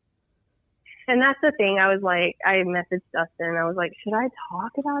 and that's the thing. I was like, I messaged Dustin. I was like, should I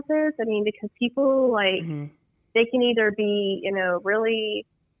talk about this? I mean, because people like, they can either be, really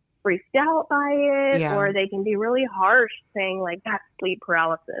freaked out by it, or they can be really harsh saying like, that's sleep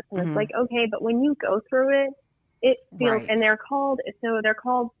paralysis. And it's like, okay, but when you go through it, it feels, and they're called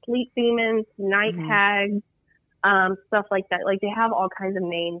sleep demons, night hags, stuff like that. Like they have all kinds of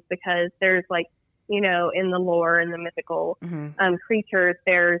names because there's like, in the lore and the mythical creatures,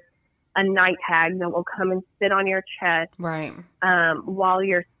 there's a night hag that will come and sit on your chest, right, while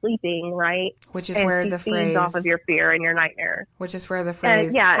you're sleeping, right, which is where the phrase off of your fear and your nightmare. Which is where the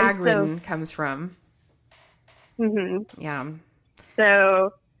phrase hag-ridden comes from. Yeah.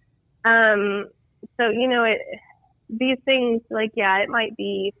 So, these things, like, it might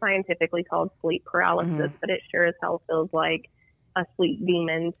be scientifically called sleep paralysis, but it sure as hell feels like a sleep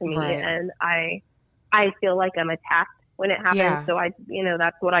demon to me, and I feel like I'm attacked when it happens. Yeah. So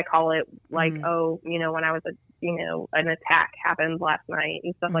that's what I call it. Like, when I was an attack happened last night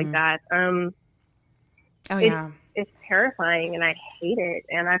and stuff like that. It's terrifying and I hate it.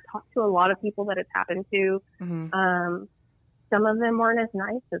 And I've talked to a lot of people that it's happened to. Some of them weren't as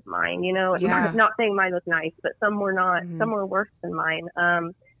nice as mine, not saying mine was nice, but some were not, some were worse than mine.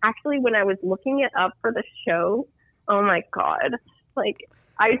 Actually, when I was looking it up for the show, oh my God, like,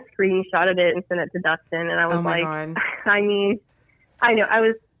 I screenshotted it and sent it to Dustin, and I was like, God. I mean, I know, I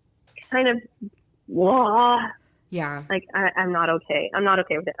was kind of, like, I'm not okay. I'm not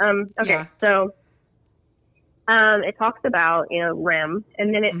okay with it. Okay, so it talks about, REM,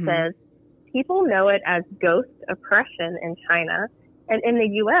 and then it says, people know it as ghost oppression in China, And in the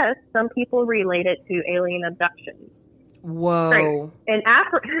U.S., some people relate it to alien abduction. Whoa.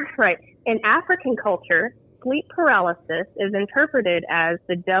 Right. In African culture, sleep paralysis is interpreted as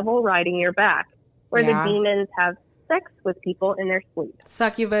the devil riding your back, where the demons have sex with people in their sleep.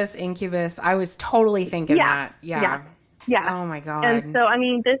 Succubus, incubus. I was totally thinking that. Yeah. Oh my God. And so, I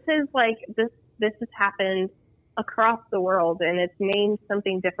mean, this has happened across the world, and it's named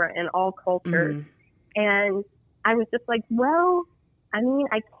something different in all cultures. And I was just like, well, I mean,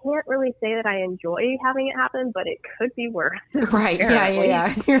 I can't really say that I enjoy having it happen, but it could be worse. Right.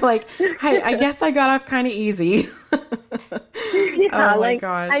 Yeah. You're like, I guess I got off kind of easy. Oh my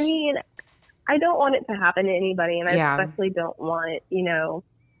gosh. I mean, I don't want it to happen to anybody, and I especially don't want,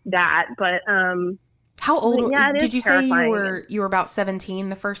 that. But how old did you say you were about 17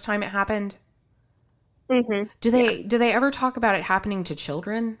 the first time it happened? Mm-hmm. Do they ever talk about it happening to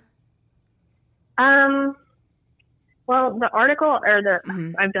children? Well, the article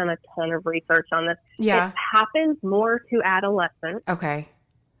I've done a ton of research on this. Yeah. It happens more to adolescents. Okay.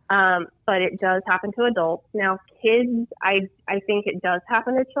 But it does happen to adults. Now, kids, I think it does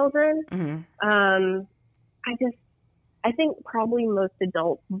happen to children. Mm-hmm. I think probably most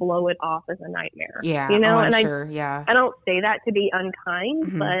adults blow it off as a nightmare. Yeah. I'm sure. Yeah. I don't say that to be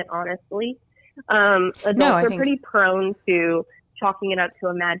unkind, but honestly, adults are pretty prone to chalking it up to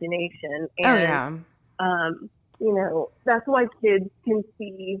imagination. And, that's why kids can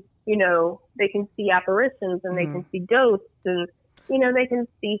see, they can see apparitions and they can see ghosts and, they can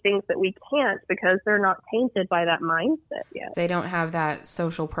see things that we can't because they're not tainted by that mindset yet. They don't have that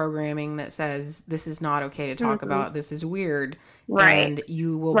social programming that says this is not okay to talk about. This is weird. Right. And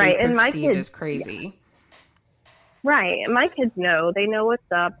you will be perceived as crazy. Yeah. Right. And my kids know. They know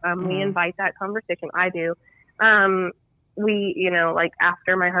what's up. We invite that conversation. I do. We,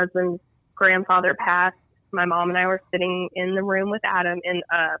 after my husband's grandfather passed, my mom and I were sitting in the room with Adam in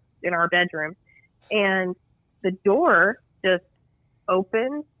our bedroom, and the door just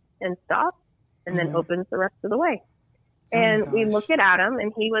opens and stops and then opens the rest of the way. And we look at Adam,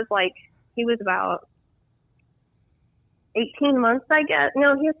 and he was about 18 months, I guess.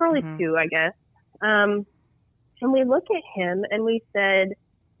 No, he was probably 2, I guess. And we look at him and we said,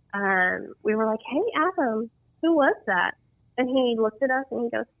 we were like, "Hey, Adam, who was that?" And he looked at us and he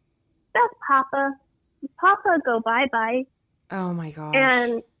goes, "That's Papa. Papa, go bye-bye." Oh my gosh.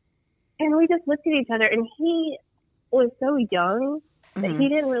 And we just looked at each other, and he was so young that he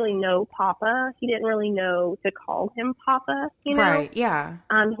didn't really know Papa. He didn't really know to call him Papa, Right, yeah.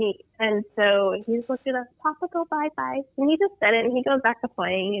 So he just looked at us, "Papa, go bye-bye." And he just said it, and he goes back to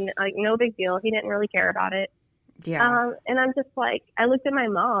playing, and no big deal. He didn't really care about it. Yeah. And I'm just like, I looked at my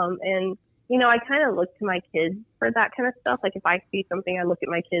mom, and, I kind of look to my kids for that kind of stuff. Like if I see something, I look at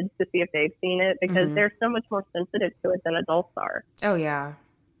my kids to see if they've seen it, because they're so much more sensitive to it than adults are. Oh, yeah.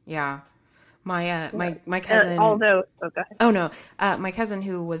 Yeah. My cousin. Go ahead. Oh no, my cousin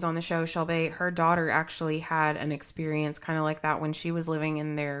who was on the show, Shelby, her daughter actually had an experience kind of like that when she was living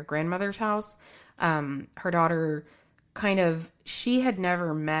in their grandmother's house. Her daughter she had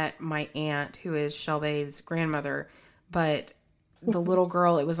never met my aunt, who is Shelby's grandmother, but the little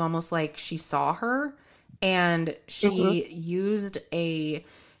girl, it was almost like she saw her, and she used a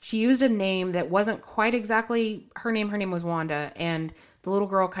name that wasn't quite exactly her name. Her name was Wanda, and the little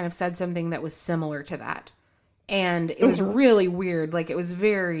girl kind of said something that was similar to that. And it was really weird. Like, it was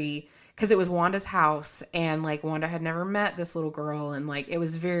because it was Wanda's house, and like Wanda had never met this little girl, and like it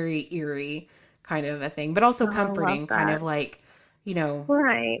was very eerie kind of a thing, but also comforting, kind of like,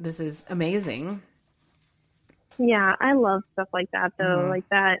 right. This is amazing. Yeah, I love stuff like that though. Like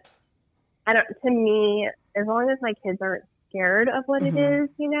that, to me, as long as my kids aren't scared of what it is,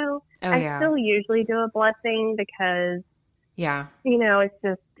 I still usually do a blessing because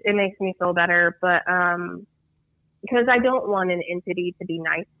it makes me feel better. But because I don't want an entity to be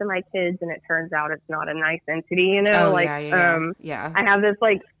nice to my kids, and it turns out it's not a nice entity, I have this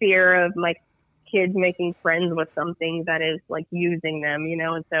like fear of my kids making friends with something that is like using them,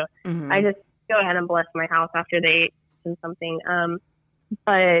 and so I just go ahead and bless my house after they do something.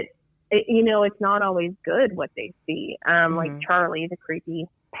 But it's not always good what they see. Like Charlie, the creepy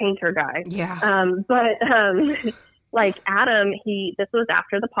painter guy. Yeah. Like Adam, this was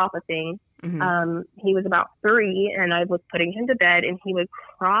after the Papa thing. He was about 3, and I was putting him to bed, and he would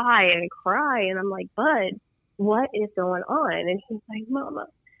cry and cry. And I'm like, "Bud, what is going on?" And he's like, "Mama,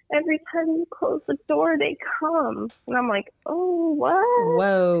 every time you close the door, they come." And I'm like, "Oh, what?"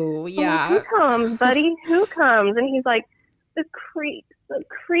 Whoa, yeah. Who comes, buddy? Who comes? And he's like, the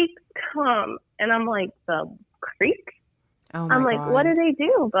creeks come. And I'm like, "The creeks?" Oh my I'm like, God. "What do they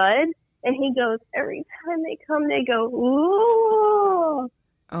do, bud?" And he goes, every time they come, they go, ooh.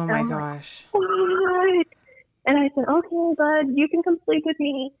 Oh my gosh. Like, what? And I said, okay, bud, you can come sleep with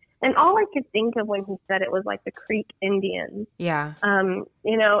me. And all I could think of when he said it was like the Creek Indians. Yeah.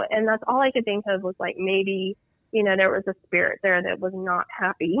 You know, and that's all I could think of was like maybe, you know, there was a spirit there that was not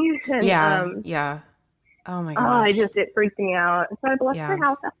happy. And, yeah. Oh my gosh. It freaked me out. And so I left the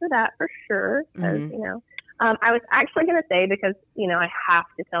house after that for sure. Because, you know, I was actually going to say, because, you know, I have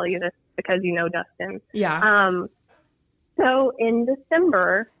to tell you this because you know Dustin. Yeah. So in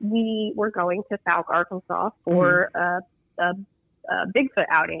December, we were going to Fouke, Arkansas for a Bigfoot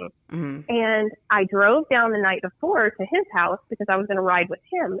outing. And I drove down the night before to his house because I was going to ride with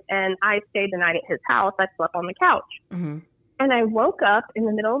him. And I stayed the night at his house. I slept on the couch. And I woke up in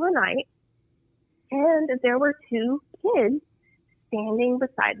the middle of the night, and there were two kids standing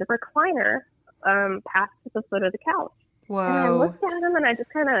beside the recliner past the foot of the couch. Whoa. And I looked at him, and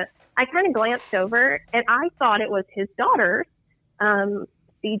I kind of glanced over, and I thought it was his daughters,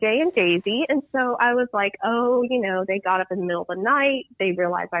 CJ and Daisy. And so I was like, oh, you know, they got up in the middle of the night. They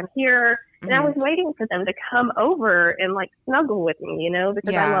realized I'm here. And I was waiting for them to come over and like snuggle with me, you know,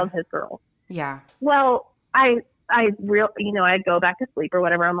 because I love his girls. Yeah. Well, you know, I'd go back to sleep or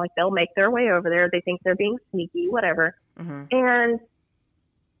whatever. I'm like, they'll make their way over there. They think they're being sneaky, whatever. And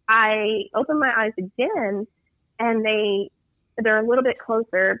I opened my eyes again, and they're a little bit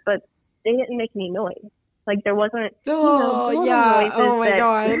closer, but they didn't make any noise. Like there wasn't, noises oh my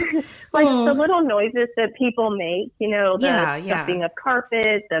God. like the little noises that people make, you know, the stuffing of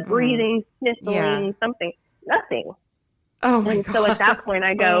carpet, the breathing, sniffling, something, nothing. Oh my God. God. So at that point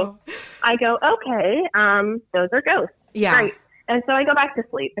I go, okay, those are ghosts. Yeah. Great. And so I go back to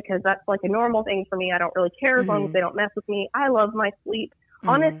sleep because that's like a normal thing for me. I don't really care as long as they don't mess with me. I love my sleep.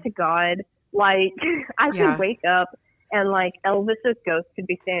 Honest to God, like I could wake up and like Elvis's ghost could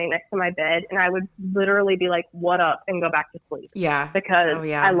be standing next to my bed, and I would literally be like, what up, and go back to sleep. Yeah. Because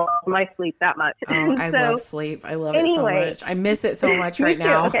I love my sleep that much. Oh, I love sleep. I love it so much. I miss it so much right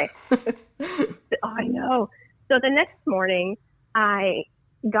now. Okay. I know. So the next morning, I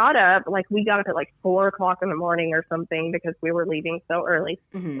got up, like we got up at like 4:00 in the morning or something because we were leaving so early.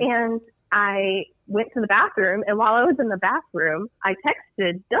 And I went to the bathroom, and while I was in the bathroom, I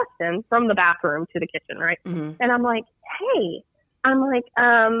texted Dustin from the bathroom to the kitchen, right? And I'm like, hey, I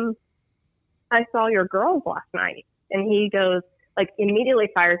saw your girls last night. And he goes, like, immediately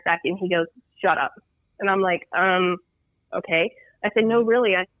fires back, and he goes, shut up. And I'm like, okay. I said, no,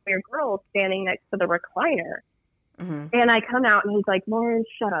 really, I saw your girls standing next to the recliner. And I come out, and he's like, Lauren,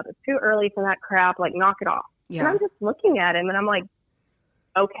 shut up. It's too early for that crap. Like, knock it off. And I'm just looking at him, and I'm like,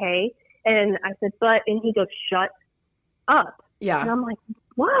 okay. And I said, and he goes, shut up. And I'm like,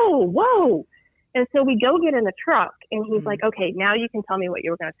 whoa. And so we go get in the truck, and he's like, okay, now you can tell me what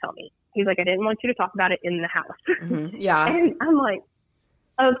you were going to tell me. He's like, I didn't want you to talk about it in the house. And I'm like,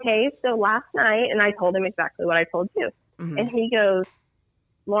 okay. So last night, and I told him exactly what I told you. And he goes,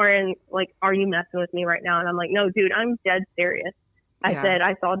 Lauren, like, are you messing with me right now? And I'm like, no, dude, I'm dead serious. I said,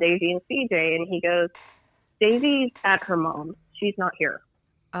 I saw Daisy and CJ. And he goes, Daisy's at her mom's. She's not here.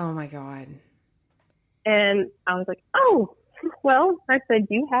 Oh my God. And I was like, oh, well, I said,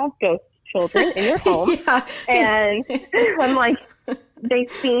 you have ghost children in your home. And I'm like, they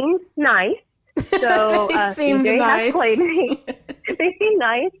seem nice. So CJ has playmates. They seem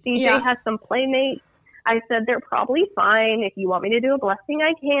nice. CJ has some playmates. I said, they're probably fine. If you want me to do a blessing,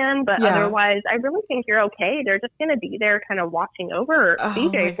 I can. But otherwise, I really think you're okay. They're just going to be there kind of watching over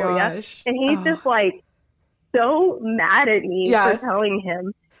CJ for you. And he's just like so mad at me for telling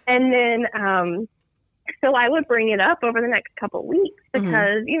him. And then, so I would bring it up over the next couple of weeks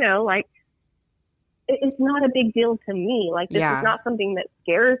because, you know, like, it's not a big deal to me. Like, this is not something that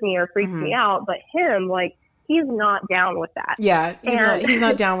scares me or freaks me out. But him, like, he's not down with that. Yeah, he's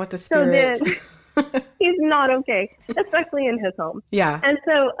not down with the spirits. So then, he's not okay, especially in his home. Yeah. And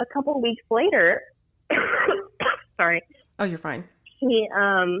so a couple of weeks later, sorry. Oh, you're fine. He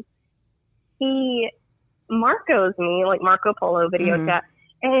Marco's me, like Marco Polo video chat.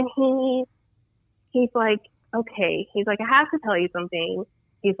 And he's like, okay. He's like, I have to tell you something.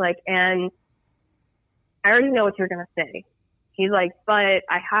 He's like, and I already know what you're going to say. He's like, but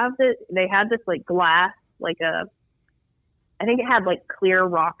I have this, they had this like glass, like I think it had like clear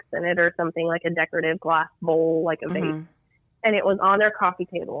rocks in it or something, like a decorative glass bowl, like a vase. And it was on their coffee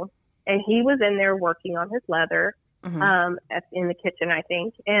table. And he was in there working on his leather in the kitchen, I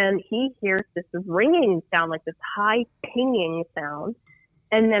think. And he hears this ringing sound, like this high pinging sound.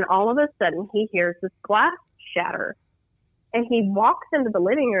 And then all of a sudden he hears this glass shatter. And he walks into the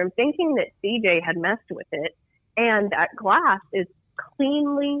living room thinking that CJ had messed with it. And that glass is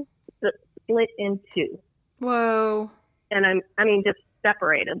cleanly split in two. Whoa. And I mean, just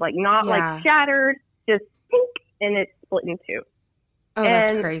separated, like not Yeah. like shattered, just pink, and it's split in two. Oh, and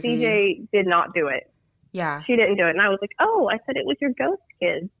that's crazy. CJ did not do it. Yeah. She didn't do it. And I was like, oh, I said it was your ghost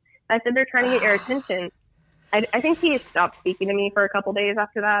kids. I said they're trying to get your attention. I think he stopped speaking to me for a couple days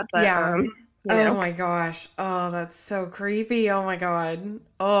after that. But, Yeah. you Oh know. my gosh. Oh, that's so creepy. Oh my God.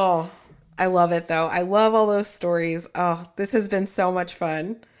 Oh, I love it though. I love all those stories. Oh, this has been so much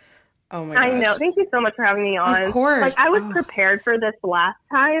fun. Oh my gosh. I know. Thank you so much for having me on. Of course. Like, I was Oh. prepared for this last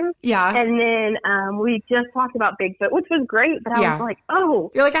time. Yeah. And then we just talked about Bigfoot, which was great. But I Yeah. was like,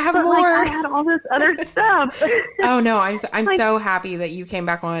 oh. You're like, I have but, more. like, I had all this other stuff. Oh no, I'm Like- so happy that you came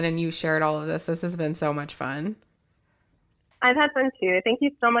back on and you shared all of this. This has been so much fun. I've had fun too. Thank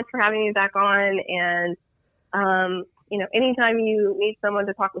you so much for having me back on. And, you know, anytime you need someone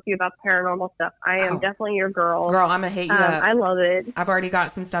to talk with you about paranormal stuff, I am Oh. definitely your girl. Girl, I'm gonna hit you up. I love it. I've already got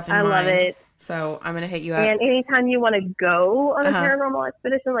some stuff in I mind. love it. So I'm gonna hit you up. And anytime you want to go on a Uh-huh. paranormal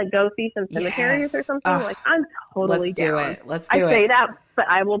expedition, like go see some cemeteries or Yes. something, Ugh. like I'm totally Let's do down. it. Let's I do say it. that, but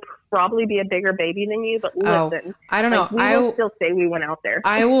I will probably be a bigger baby than you. But Oh, listen, I don't know. like, we will still say we went out there.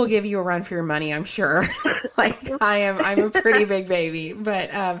 I will give you a run for your money, I'm sure. Like I'm a pretty big baby.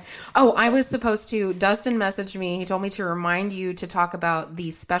 But I was supposed to, Dustin messaged me. He told me to remind you to talk about the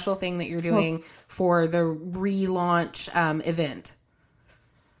special thing that you're doing for the relaunch event.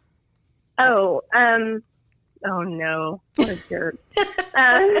 Oh no, what a jerk.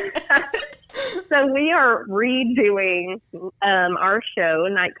 So we are redoing our show,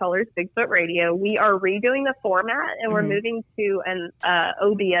 Night Callers Bigfoot Radio. We are redoing the format, and we're moving to an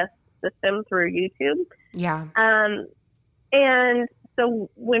OBS system through YouTube. Yeah. And so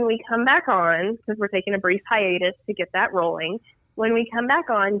when we come back on, because we're taking a brief hiatus to get that rolling, when we come back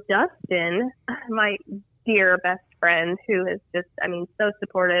on, Dustin, my dear best friend, who is just, I mean, so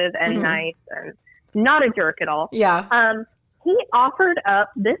supportive and nice and not a jerk at all. Yeah. He offered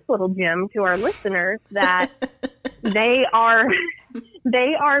up this little gem to our listeners that they are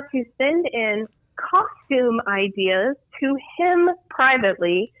to send in costume ideas to him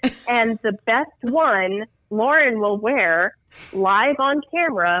privately, and the best one Lauren will wear live on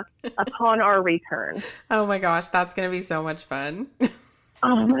camera upon our return. Oh my gosh, that's gonna be so much fun.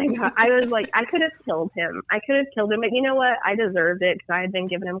 Oh my God. I was like, I could have killed him. But you know what? I deserved it because I had been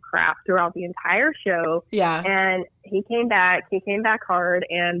giving him crap throughout the entire show. Yeah. And he came back hard.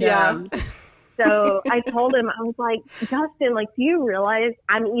 And Yeah. so I told him, I was like, Justin, like, do you realize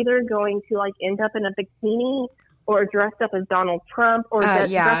I'm either going to like end up in a bikini or dressed up as Donald Trump or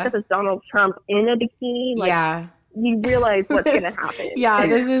dressed up as Donald Trump in a bikini? Like, yeah. you realize what's going to happen. Yeah,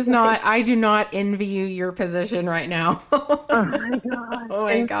 this is not, I do not envy you your position right now. Oh my God. Oh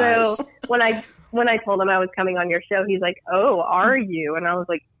my and gosh. So when I told him I was coming on your show, he's like, oh, are you? And I was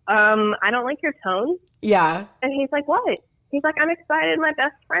like, I don't like your tone. Yeah. And he's like, what? He's like, I'm excited. My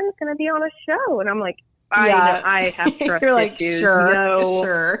best friend's going to be on a show. And I'm like, Yeah. I have trust You're like, issues.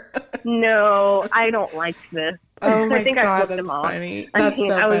 sure. No, I don't like this. Oh my I think I God, flipped him that's off. funny. I That's mean,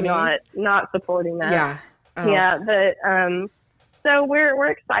 so I was funny. not supporting that. Yeah. Oh. Yeah, but so we're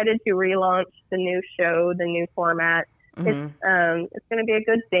excited to relaunch the new show, the new format. Mhm. It's going to be a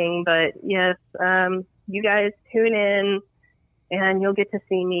good thing, but yes, you guys tune in and you'll get to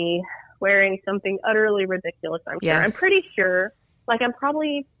see me wearing something utterly ridiculous. I'm sure. Yes. I'm pretty sure. Like, I'm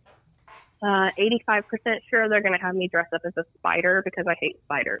probably 85% sure they're going to have me dress up as a spider because I hate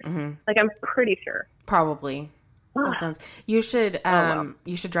spiders. Mhm. Like, I'm pretty sure. Probably. That sounds. You should well.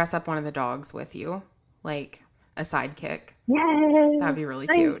 you should dress up one of the dogs with you, like a sidekick. Yes. That'd be really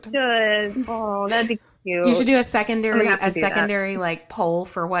I cute. should. Oh, that'd be cute. You should do a I'm secondary gonna have to do that. like poll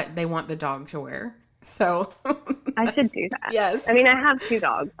for what they want the dog to wear. So I should do that. Yes. I mean, I have 2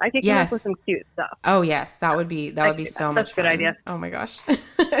 dogs. I could come Yes. up with some cute stuff. Oh yes, that would be so That's much a good fun. idea. Oh my gosh.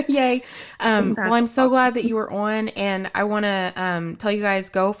 Yay. Well, I'm so glad that you were on, and I want to tell you guys,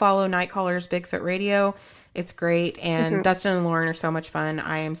 go follow Night Callers Bigfoot Radio. It's great, and Dustin and Lauren are so much fun.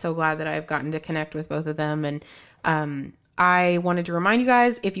 I am so glad that I've gotten to connect with both of them, and I wanted to remind you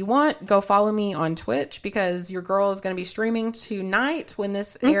guys, if you want, go follow me on Twitch, because your girl is going to be streaming tonight when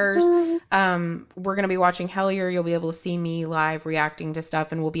this airs. We're going to be watching Hellier. You'll be able to see me live reacting to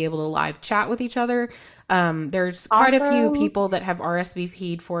stuff, and we'll be able to live chat with each other. There's quite a few people that have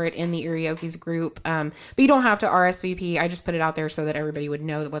RSVP'd for it in the Irioki's group. But you don't have to RSVP. I just put it out there so that everybody would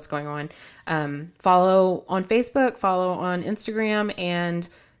know what's going on. Follow on Facebook, follow on Instagram, and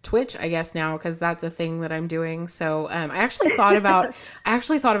Twitch, I guess now, because that's a thing that I'm doing. So I actually thought about,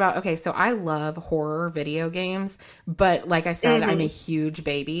 okay, so I love horror video games, but like I said, I'm a huge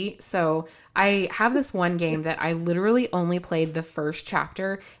baby. So I have this one game that I literally only played the first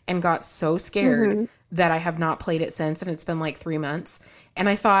chapter and got so scared that I have not played it since. And it's been like 3 months. And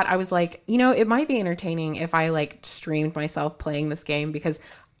I was like, it might be entertaining if I like streamed myself playing this game, because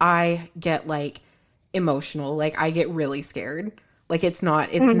I get like emotional. Like I get really scared. Like it's not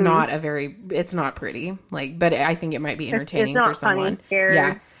pretty. Like, but I think it might be entertaining for someone.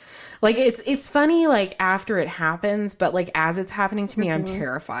 Yeah. Like it's funny like after it happens, but like as it's happening to me, I'm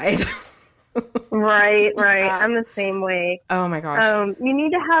terrified. Right. I'm the same way. Oh my gosh. You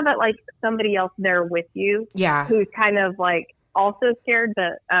need to have like somebody else there with you. Yeah. Who's kind of like also scared,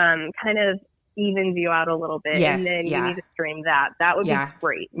 but kind of evens you out a little bit. Yes, and then you need to stream that. That would be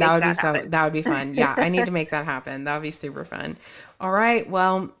great. That would be fun. Yeah, I need to make that happen. That would be super fun. All right.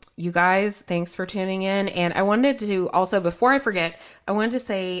 Well, you guys, thanks for tuning in. And I wanted to also, before I forget, I wanted to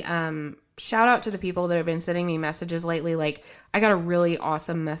say shout out to the people that have been sending me messages lately. Like I got a really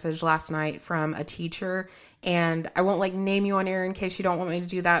awesome message last night from a teacher, and I won't like name you on air in case you don't want me to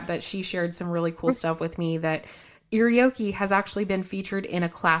do that, but she shared some really cool stuff with me that Irioki has actually been featured in a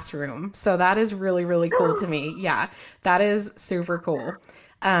classroom. So that is really, really cool to me. Yeah, that is super cool.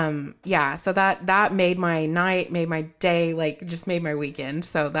 So that made my night, made my day, like just made my weekend.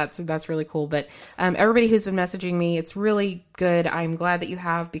 So that's really cool. But everybody who's been messaging me, it's really good. I'm glad that you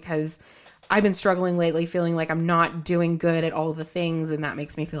have, because I've been struggling lately, feeling like I'm not doing good at all the things, and that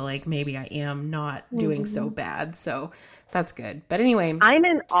makes me feel like maybe I am not doing so bad. So that's good. But anyway, I'm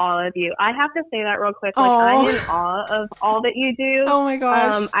in awe of you. I have to say that real quick. Like, I'm in awe of all that you do. Oh my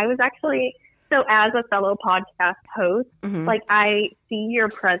gosh. I was actually, so as a fellow podcast host, like I see your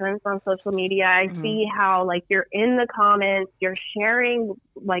presence on social media. I see how like you're in the comments, you're sharing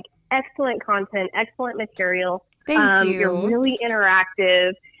like excellent content, excellent material. Thank you. You're really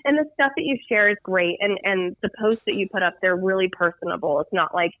interactive, and the stuff that you share is great. And the posts that you put up, they're really personable. It's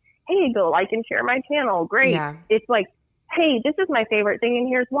not like, hey, go like and share my channel. Great. Yeah. It's like, hey, this is my favorite thing, and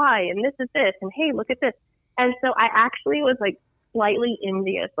here's why, and this is this, and hey, look at this. And so I actually was like slightly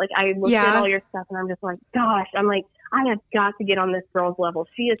envious. Like I looked at all your stuff, and I'm just like, gosh, I'm like, I have got to get on this girl's level.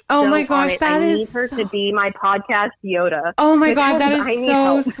 She is so my gosh, I need her to be my podcast Yoda. Oh my God, that is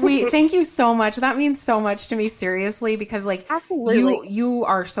so sweet. Thank you so much. That means so much to me, seriously, because like you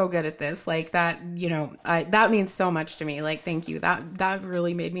are so good at this. Like that, that means so much to me. Like, thank you. That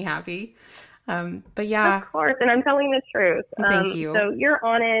really made me happy. But yeah, of course. And I'm telling the truth. Thank you. So you're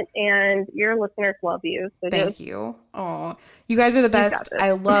on it, and your listeners love you. So thank you. Oh, you guys are the best.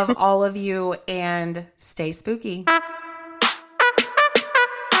 I love all of you, and stay spooky.